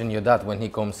would imagine your dad, when he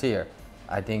comes here,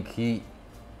 I think he,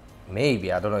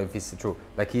 maybe, I don't know if it's true,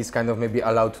 like he's kind of maybe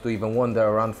allowed to even wander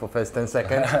around for first 10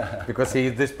 seconds because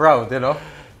he's this proud, you know.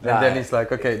 And then he's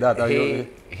like, okay, Dad, are you?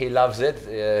 He loves it.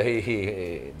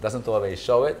 He doesn't always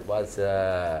show it,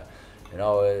 but. You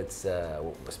know, it's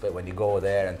when you go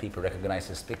there and people recognize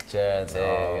his picture and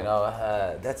say, you know,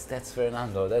 that's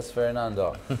Fernando, that's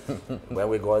Fernando. when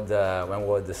we got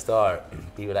the star,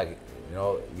 people like, you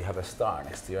know, you have a star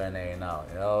next to your name now,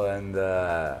 you know, and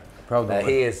proud of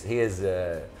he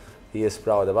is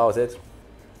proud about it,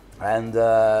 and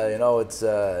you know, it's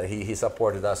he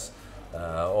supported us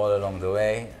all along the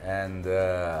way, and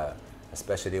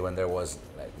especially when there was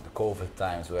like the COVID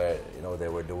times, where, you know, they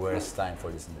were the worst time for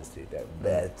this industry. They're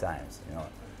bad times, you know.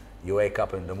 You wake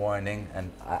up in the morning, and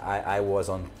I was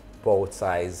on both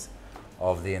sides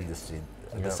of the industry.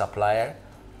 The supplier,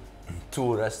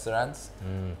 2 restaurants,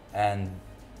 and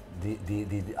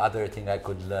the other thing I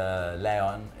could lay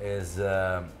on is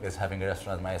having a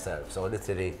restaurant myself. So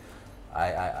literally,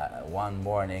 I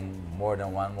more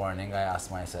than one morning, I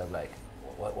asked myself, like,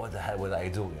 what the hell would I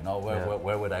do? You know,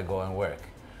 where would I go and work?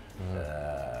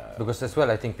 Because as well,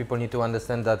 I think people need to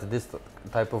understand that this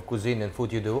type of cuisine and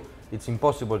food you do, it's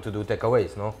impossible to do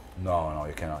takeaways, no? No,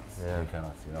 you cannot. You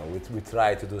cannot. You know, we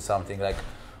try to do something like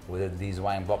with these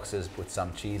wine boxes, put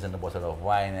some cheese and a bottle of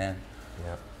wine in.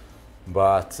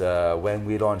 But when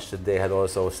we launched it, they had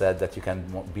also said that you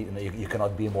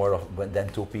cannot be more than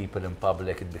 2 people in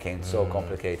public. It became so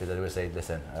complicated that we said,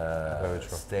 listen,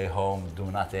 stay home, do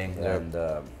nothing, and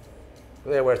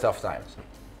they were tough times.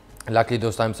 Luckily,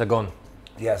 those times are gone.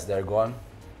 Yes, they're gone,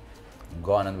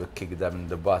 and we kicked them in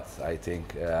the butt, I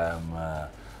think,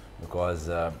 because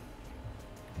the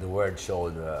word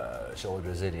showed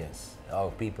resilience.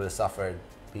 Oh, people suffered,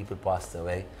 people passed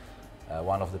away.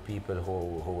 One of the people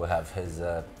who have his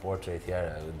portrait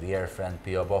here, dear friend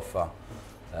Pio Boffa,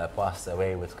 passed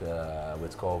away with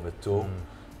COVID too.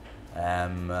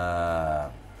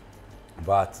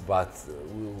 But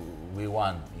we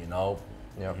won, you know.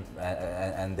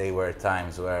 And they were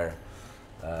times where,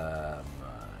 you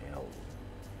know,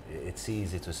 it's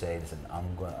easy to say, listen,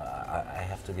 I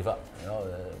have to give up, you know.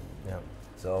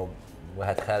 So we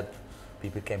had help.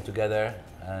 People came together,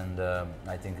 and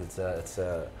I think it's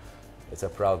a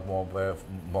proud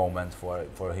moment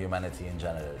for humanity in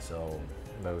general. So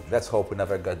let's hope we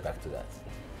never get back to that.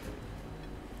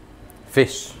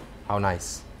 Fish, how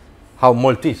nice. How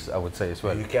Maltese, I would say as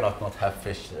well. You cannot not have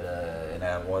fish in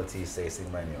a Maltese tasting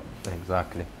menu.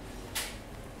 Exactly.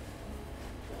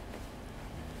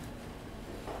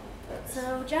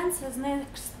 So, gents, as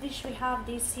next dish we have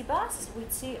the sea bass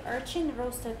with sea urchin,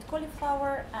 roasted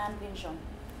cauliflower, and vinjon.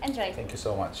 Enjoy. Thank you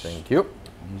so much. Thank you.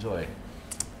 Enjoy.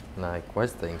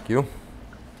 Likewise, thank you.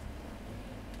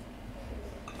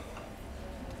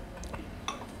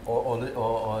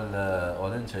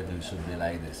 All interviews should be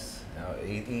like this. You know,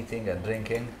 eating and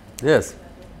drinking. Yes.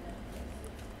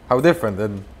 How different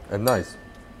and nice.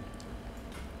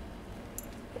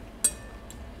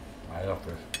 I love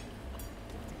this.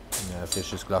 Yeah,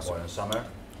 fish is classic. More in summer.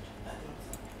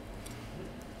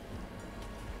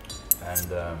 And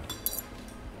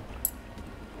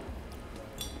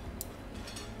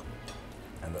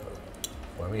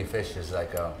for me, fish is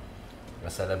like a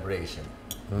celebration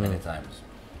many times.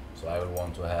 So I would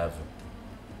want to have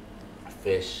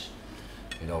fish.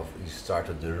 You know, you start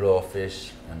with the raw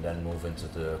fish and then move into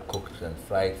the cooked and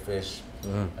fried fish,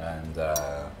 and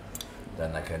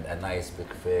then like a nice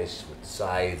big fish with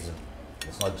sides.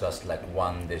 It's not just like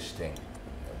one dish thing.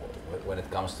 When it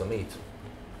comes to meat,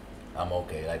 I'm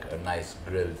okay. Like a nice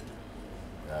grilled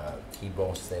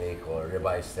T-bone steak or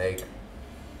ribeye steak,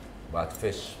 but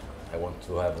fish, I want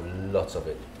to have lots of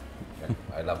it. Yeah,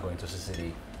 I love going to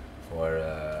Sicily for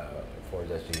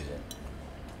that reason.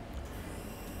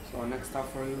 So next up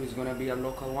for you is going to be a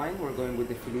local wine. We're going with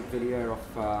the Philippe Villiers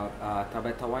of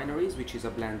Tabetta Wineries, which is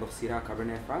a blend of Syrah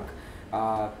Cabernet Franc.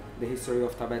 The history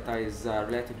of Tabetta is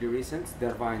relatively recent.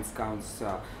 Their vines counts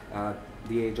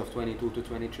the age of 22 to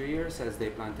 23 years, as they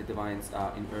planted the vines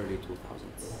in early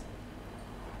 2000s.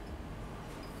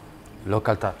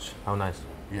 Local touch, how nice.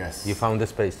 Yes. You found the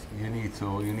space. You need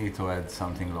to add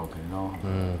something local, you know.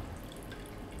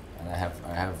 And I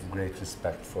have great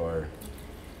respect for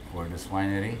this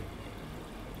winery,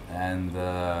 and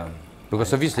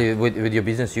Because obviously with your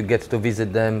business you get to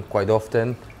visit them quite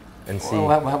often and see.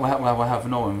 Well, we have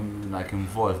no like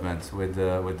involvement with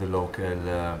the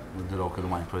local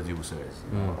wine producers.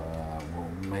 You know.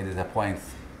 We made it a point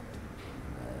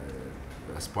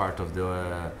as part of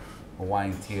the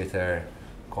wine theater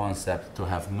concept to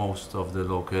have most of the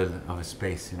local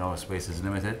space. You know, space is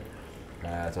limited.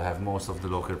 To have most of the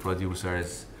local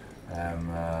producers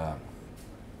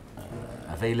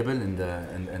available in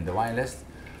the wine list,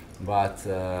 but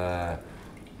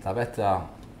Tabetta,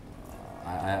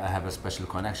 I have a special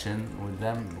connection with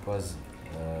them because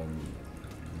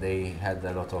they had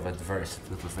a lot of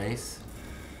adversity to face,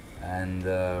 and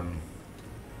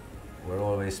were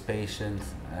always patient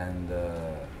and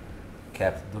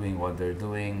kept doing what they're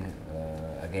doing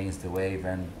against the wave,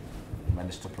 and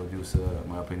managed to produce, in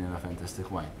my opinion, a fantastic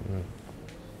wine.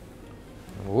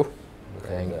 Ooh,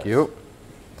 thank you.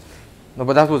 No,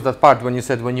 but that was that part when you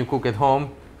said when you cook at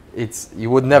home, you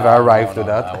would never arrive to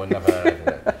that. I would never arrive to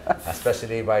that,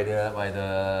 especially by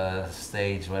the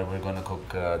stage where we're gonna cook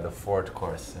the fourth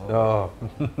course. Oh.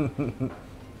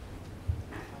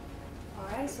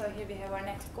 Alright, so here we have our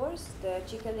next course, the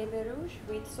chicken liver rouge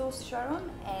with sauce Charon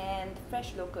and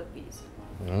fresh local peas.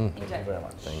 Thank you very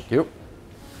much. Thank you.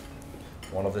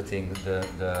 One of the things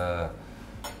the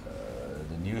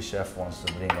new chef wants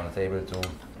to bring on the table to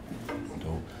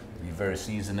be very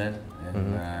seasonal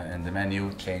in the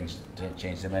menu, change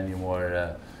the menu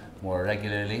more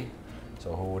regularly.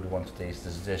 So who would want to taste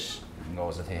this dish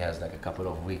knows that he has like a couple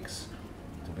of weeks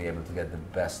to be able to get the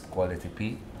best quality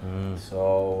pea.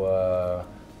 So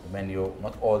the menu,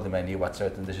 not all the menu, but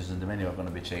certain dishes in the menu are going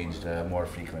to be changed more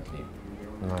frequently.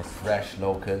 Nice. Fresh,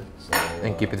 local. So,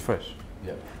 And keep it fresh.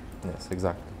 Yeah. Yes,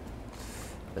 exactly.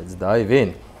 Let's dive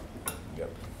in. Yep.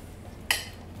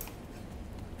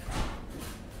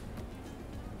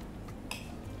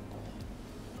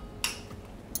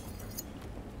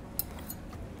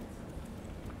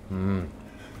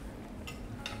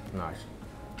 Nice.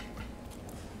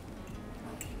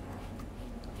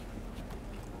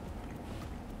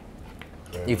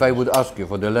 If I would ask you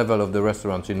for the level of the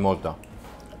restaurants in Malta,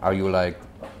 are you like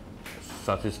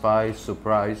satisfied,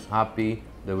 surprised, happy?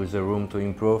 There is a room to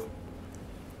improve?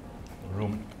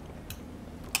 Room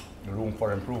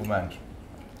for improvement,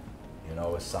 you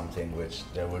know, is something which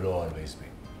there will always be.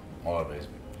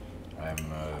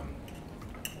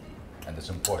 And it's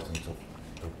important to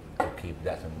keep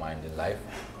that in mind in life.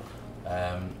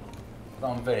 But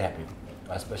I'm very happy,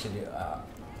 especially,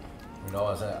 you know,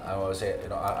 as I always say, you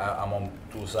know, I'm on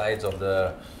two sides of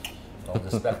the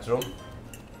spectrum,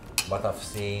 but I've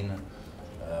seen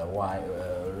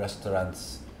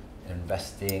restaurants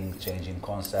investing, changing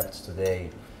concepts today.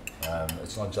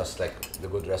 It's not just like the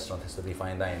good restaurant has to be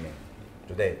fine dining.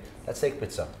 today, let's take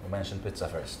pizza. We mentioned pizza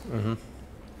first.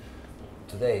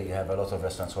 Today, you have a lot of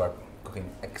restaurants who are cooking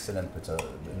excellent pizza.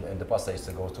 In the past, I used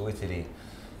to go to Italy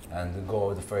and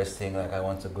go the first thing like I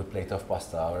want a good plate of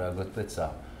pasta or a good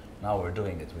pizza. Now we're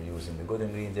doing it. We're using the good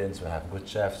ingredients. We have good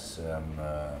chefs.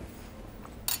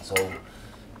 So,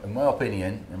 in my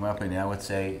opinion, I would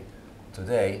say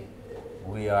today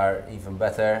we are even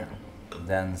better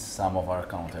than some of our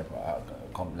counter,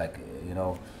 like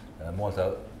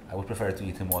Malta. I would prefer to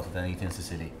eat in Malta than eat in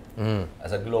Sicily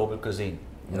as a global cuisine.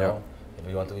 You know, if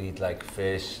you want to eat like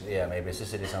fish, yeah, maybe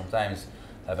Sicily sometimes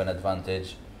have an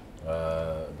advantage.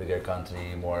 Bigger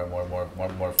country, more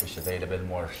fish available,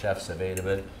 more chefs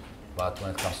available. But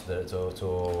when it comes to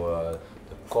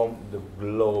the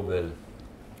global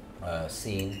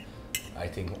scene, I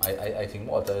think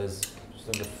Malta is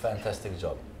doing a fantastic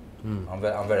job. I'm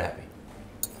very happy.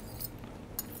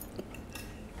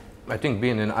 I think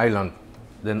being an island,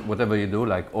 then whatever you do,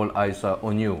 like all eyes are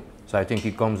on you. So I think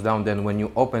it comes down then when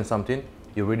you open something,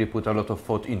 you really put a lot of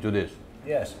thought into this.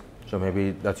 Yes. So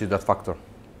maybe that is that factor.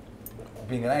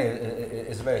 Being an island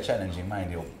is very challenging,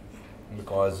 mind you,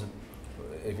 because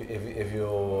if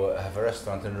you have a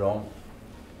restaurant in Rome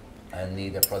and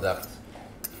need a product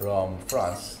from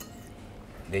France,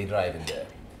 they drive it there.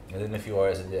 Within a few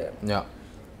hours it's there. Yeah.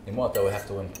 In Malta, we have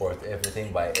to import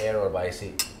everything by air or by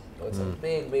sea. So it's a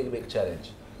big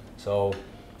challenge. So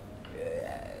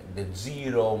the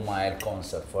 0 mile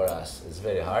concept for us is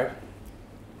very hard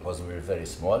because we're very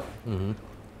small.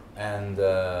 And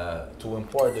to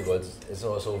import the goods is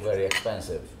also very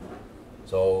expensive.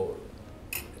 So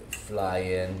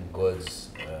fly-in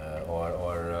goods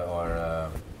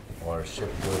or ship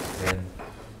goods in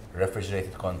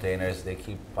refrigerated containers, they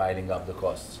keep piling up the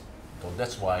costs. So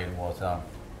that's why in Malta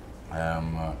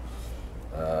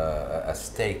a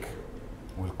steak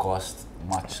will cost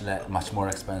much more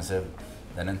expensive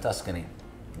than in Tuscany,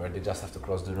 where they just have to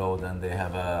cross the road and they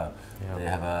have a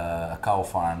cow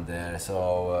farm there.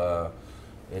 So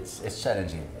it's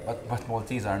challenging. But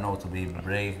Maltese are known to be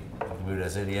brave, to be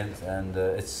resilient, and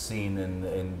it's seen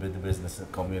in the business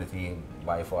community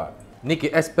by far.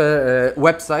 Nikki, as per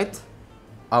website,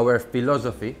 our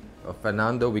philosophy of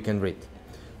Fernando, we can read.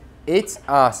 It's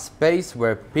a space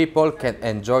where people can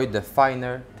enjoy the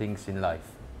finer things in life.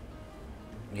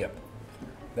 Yep,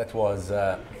 that was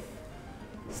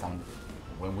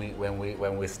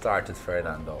when we started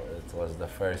Fernando. It was the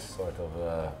first sort of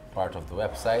part of the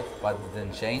website, but it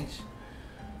didn't change.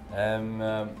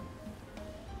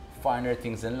 Finer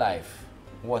things in life.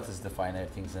 What is the finer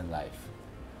things in life?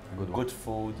 Good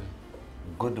food,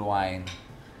 good wine,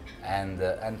 and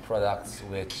products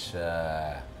which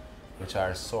are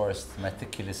sourced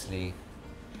meticulously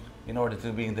in order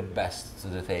to bring the best to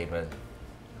the table,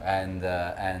 and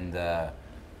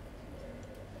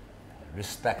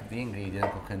respect the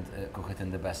ingredient, cook it in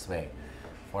the best way.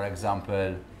 For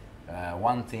example,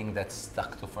 one thing that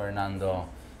stuck to Fernando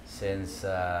since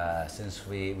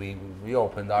we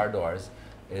opened our doors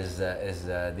is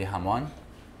the jamon.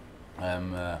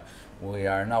 We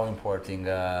are now importing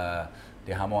the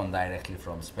jamon directly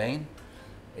from Spain.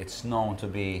 It's known to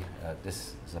be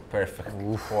this is a perfect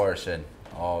portion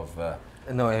of.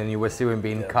 No, and you will see when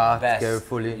being cut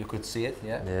carefully. You could see it,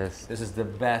 yeah. Yes. This is the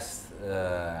best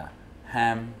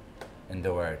ham in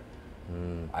the world.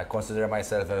 I consider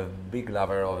myself a big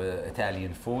lover of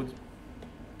Italian food.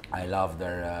 I love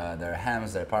their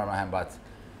hams, their Parma ham, but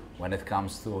when it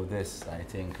comes to this, I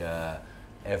think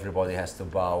everybody has to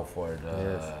bow for the.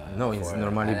 Yes. No, it's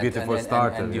normally beautiful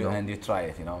starter. And you try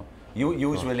it, you know.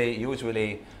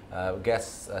 Usually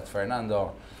guests at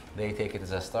Fernando, they take it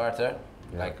as a starter.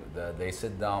 Yeah. Like they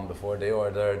sit down before they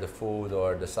order the food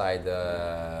or decide,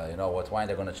 what wine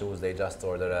they're gonna choose. They just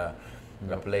order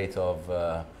a plate of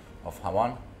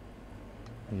jamon.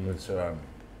 Which,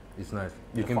 it's nice.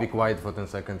 You can be quiet for 10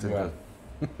 seconds. Yeah.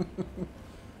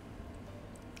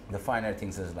 The finer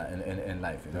things in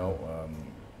life, you know,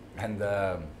 and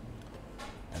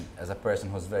as a person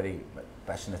who's very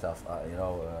passionate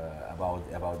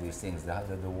about these things,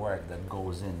 the work that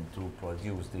goes in to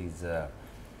produce these.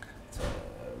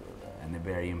 An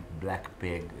Iberian black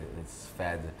pig, it's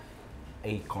fed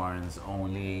acorns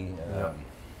only.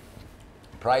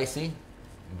 Pricey,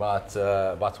 but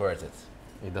worth it.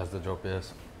 It does the job,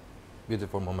 yes.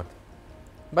 Beautiful moment.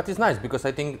 But it's nice because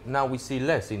I think now we see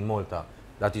less in Malta.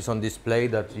 That is on display,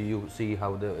 that you see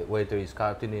how the waiter is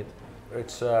cutting it.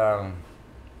 It's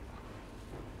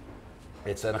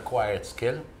an acquired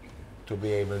skill to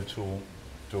be able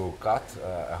to cut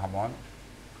a jamon.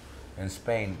 In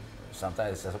Spain,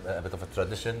 sometimes it's a bit of a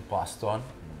tradition passed on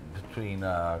between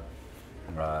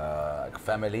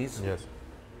families. Yes.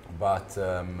 but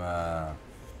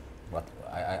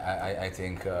I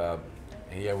think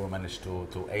here we managed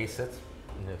to ace it.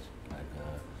 Yes. Like,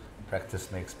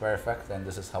 practice makes perfect, and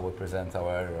this is how we present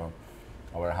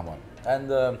our hamon.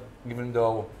 And even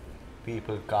though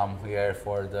people come here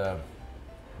for the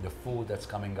food that's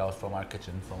coming out from our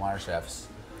kitchen, from our chefs,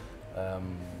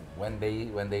 when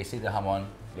they see the hamon,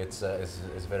 it's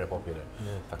very popular.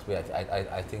 Yeah. In fact,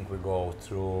 I think we go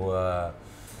through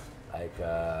like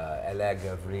a leg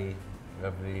every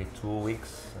 2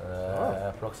 weeks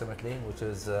approximately, which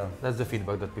is That's the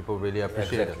feedback that people really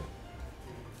appreciate. exactly.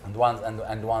 And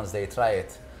once they try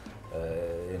it,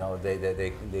 you know,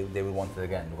 they will want it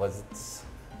again because it's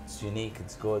unique,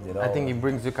 it's good, you know. I think it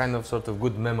brings you kind of sort of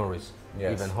good memories,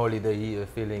 Yes. even holiday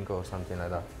feeling or something like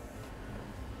that.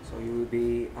 So you will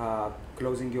be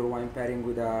closing your wine pairing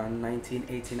with a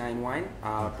 1989 wine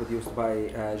produced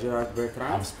by Gerard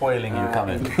Bertrand. I'm spoiling you,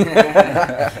 Kamil.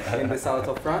 In the south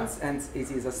of France, and it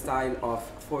is a style of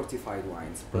fortified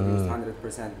wines produced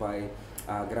 100% by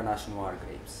Grenache Noir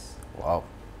grapes. Wow,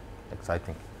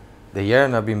 exciting. The year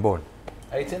and I've been born.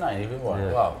 89, even more.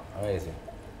 Yeah. Wow, amazing.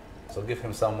 So give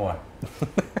him some more.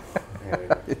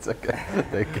 It's okay.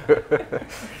 Thank you.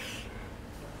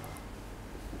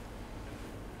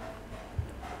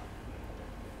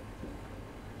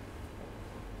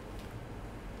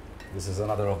 This is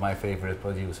another of my favorite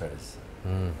producers,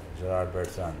 Gerard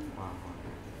Bertrand. Wow.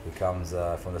 He comes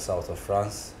from the south of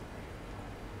France.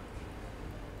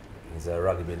 He's a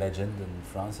rugby legend in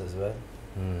France as well.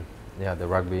 Yeah, the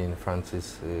rugby in France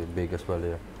is big as well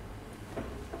here.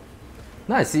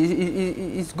 Nice.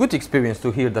 It's good experience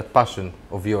to hear that passion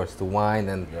of yours to wine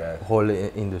and Yeah. whole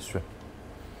industry.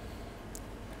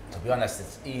 To be honest,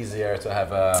 it's easier to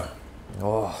have a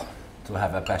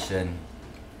passion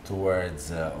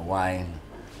towards wine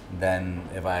than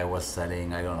if I was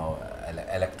selling, I don't know,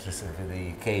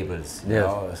 electricity cables. You Yes.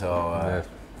 know? So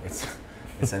Yes.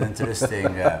 it's an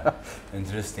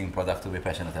interesting product to be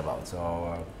passionate about.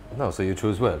 So No, so you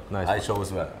choose well. Nice. I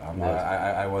chose well.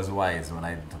 I was wise when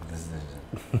I took this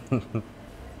decision.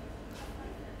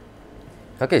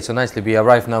 Okay, so nicely we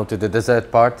arrive now to the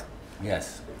dessert part.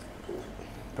 Yes.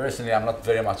 Personally, I'm not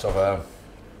very much of a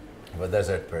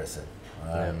dessert person.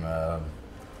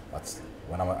 But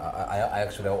when I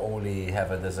actually only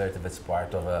have a dessert if it's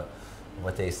part of a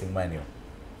tasting menu.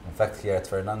 In fact, here at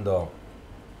Fernando,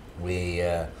 we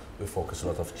focus a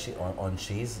lot of on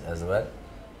cheese as well.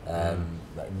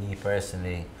 Like me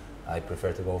personally, I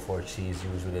prefer to go for cheese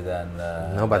usually than.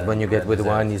 No, but when you get with dessert.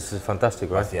 wine, it's fantastic,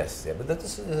 right? But yes, yeah. But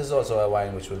this is also a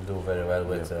wine which will do very well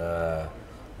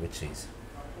with cheese.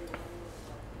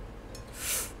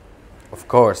 Of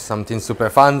course, something super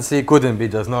fancy couldn't be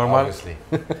just normal. Obviously.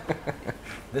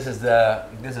 This is the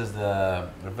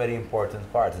very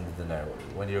important part in the dinner.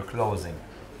 When you're closing,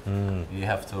 you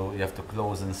have to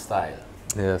close in style.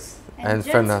 Yes, And and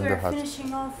gents, Fernando we're has.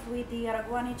 finishing off with the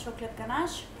araguani chocolate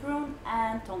ganache, prune,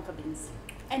 and tonka beans.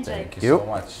 Enjoy. Thank you so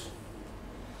much.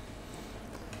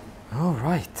 All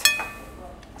right.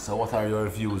 So, what are your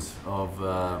views of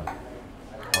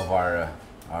our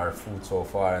food so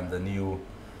far and the new?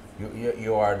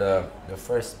 You are the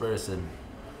first person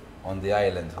on the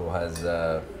island who has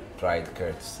tried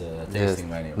Kurt's tasting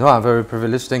menu. No, I'm very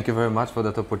privileged. Thank you very much for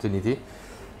that opportunity.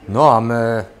 No,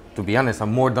 I'm to be honest,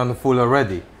 I'm more than full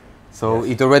already. So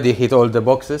Yes. it already hit all the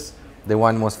boxes. The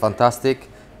wine was fantastic.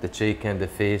 The chicken, the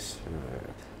fish.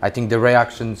 I think the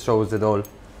reaction shows it all.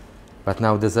 But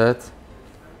now dessert.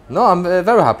 No, I'm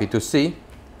very happy to see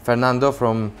Fernando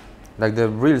from like the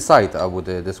real side. I would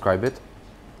describe it.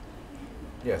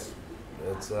 Yes,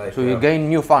 it's like. So you gain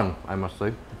new fun, I must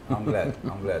say. I'm glad.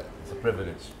 I'm glad. It's a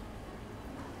privilege.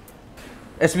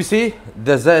 As we see,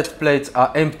 dessert plates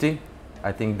are empty.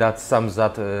 I think that sums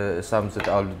it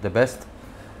all the best.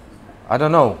 I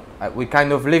don't know. We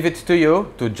kind of leave it to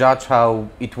you to judge how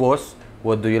it was.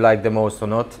 What do you like the most or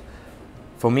not?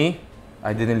 For me,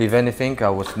 I didn't leave anything. I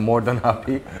was more than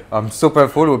happy. I'm super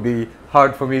full. It would be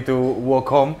hard for me to walk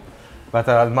home, but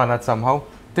I'll manage somehow.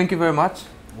 Thank you very much.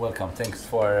 Welcome. Thanks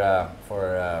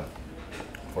for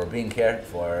being here,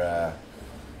 for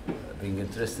being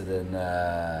interested in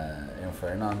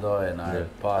Fernando, in our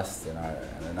past,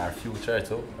 in our future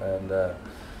too, and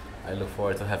I look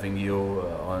forward to having you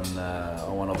on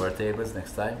one of our tables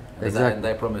next time. Exactly. And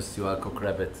I promised you I'll cook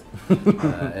rabbit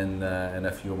in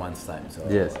a few months' time. So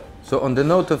Yes. So on the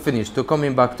note of finish, to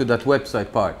coming back to that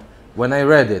website part, when I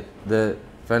read it, the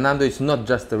Fernando is not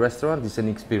just a restaurant; it's an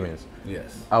experience.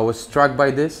 Yes. I was struck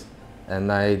by this,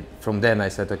 and from then I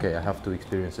said, okay, I have to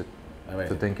experience it. Amazing.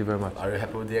 So thank you very much. Are you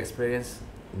happy with the experience?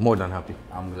 More than happy.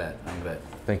 I'm glad. I'm glad.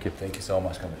 Thank you. Thank you so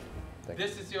much, Kamil. Thank you.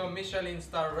 This is your Michelin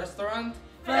star restaurant.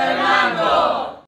 Fernando!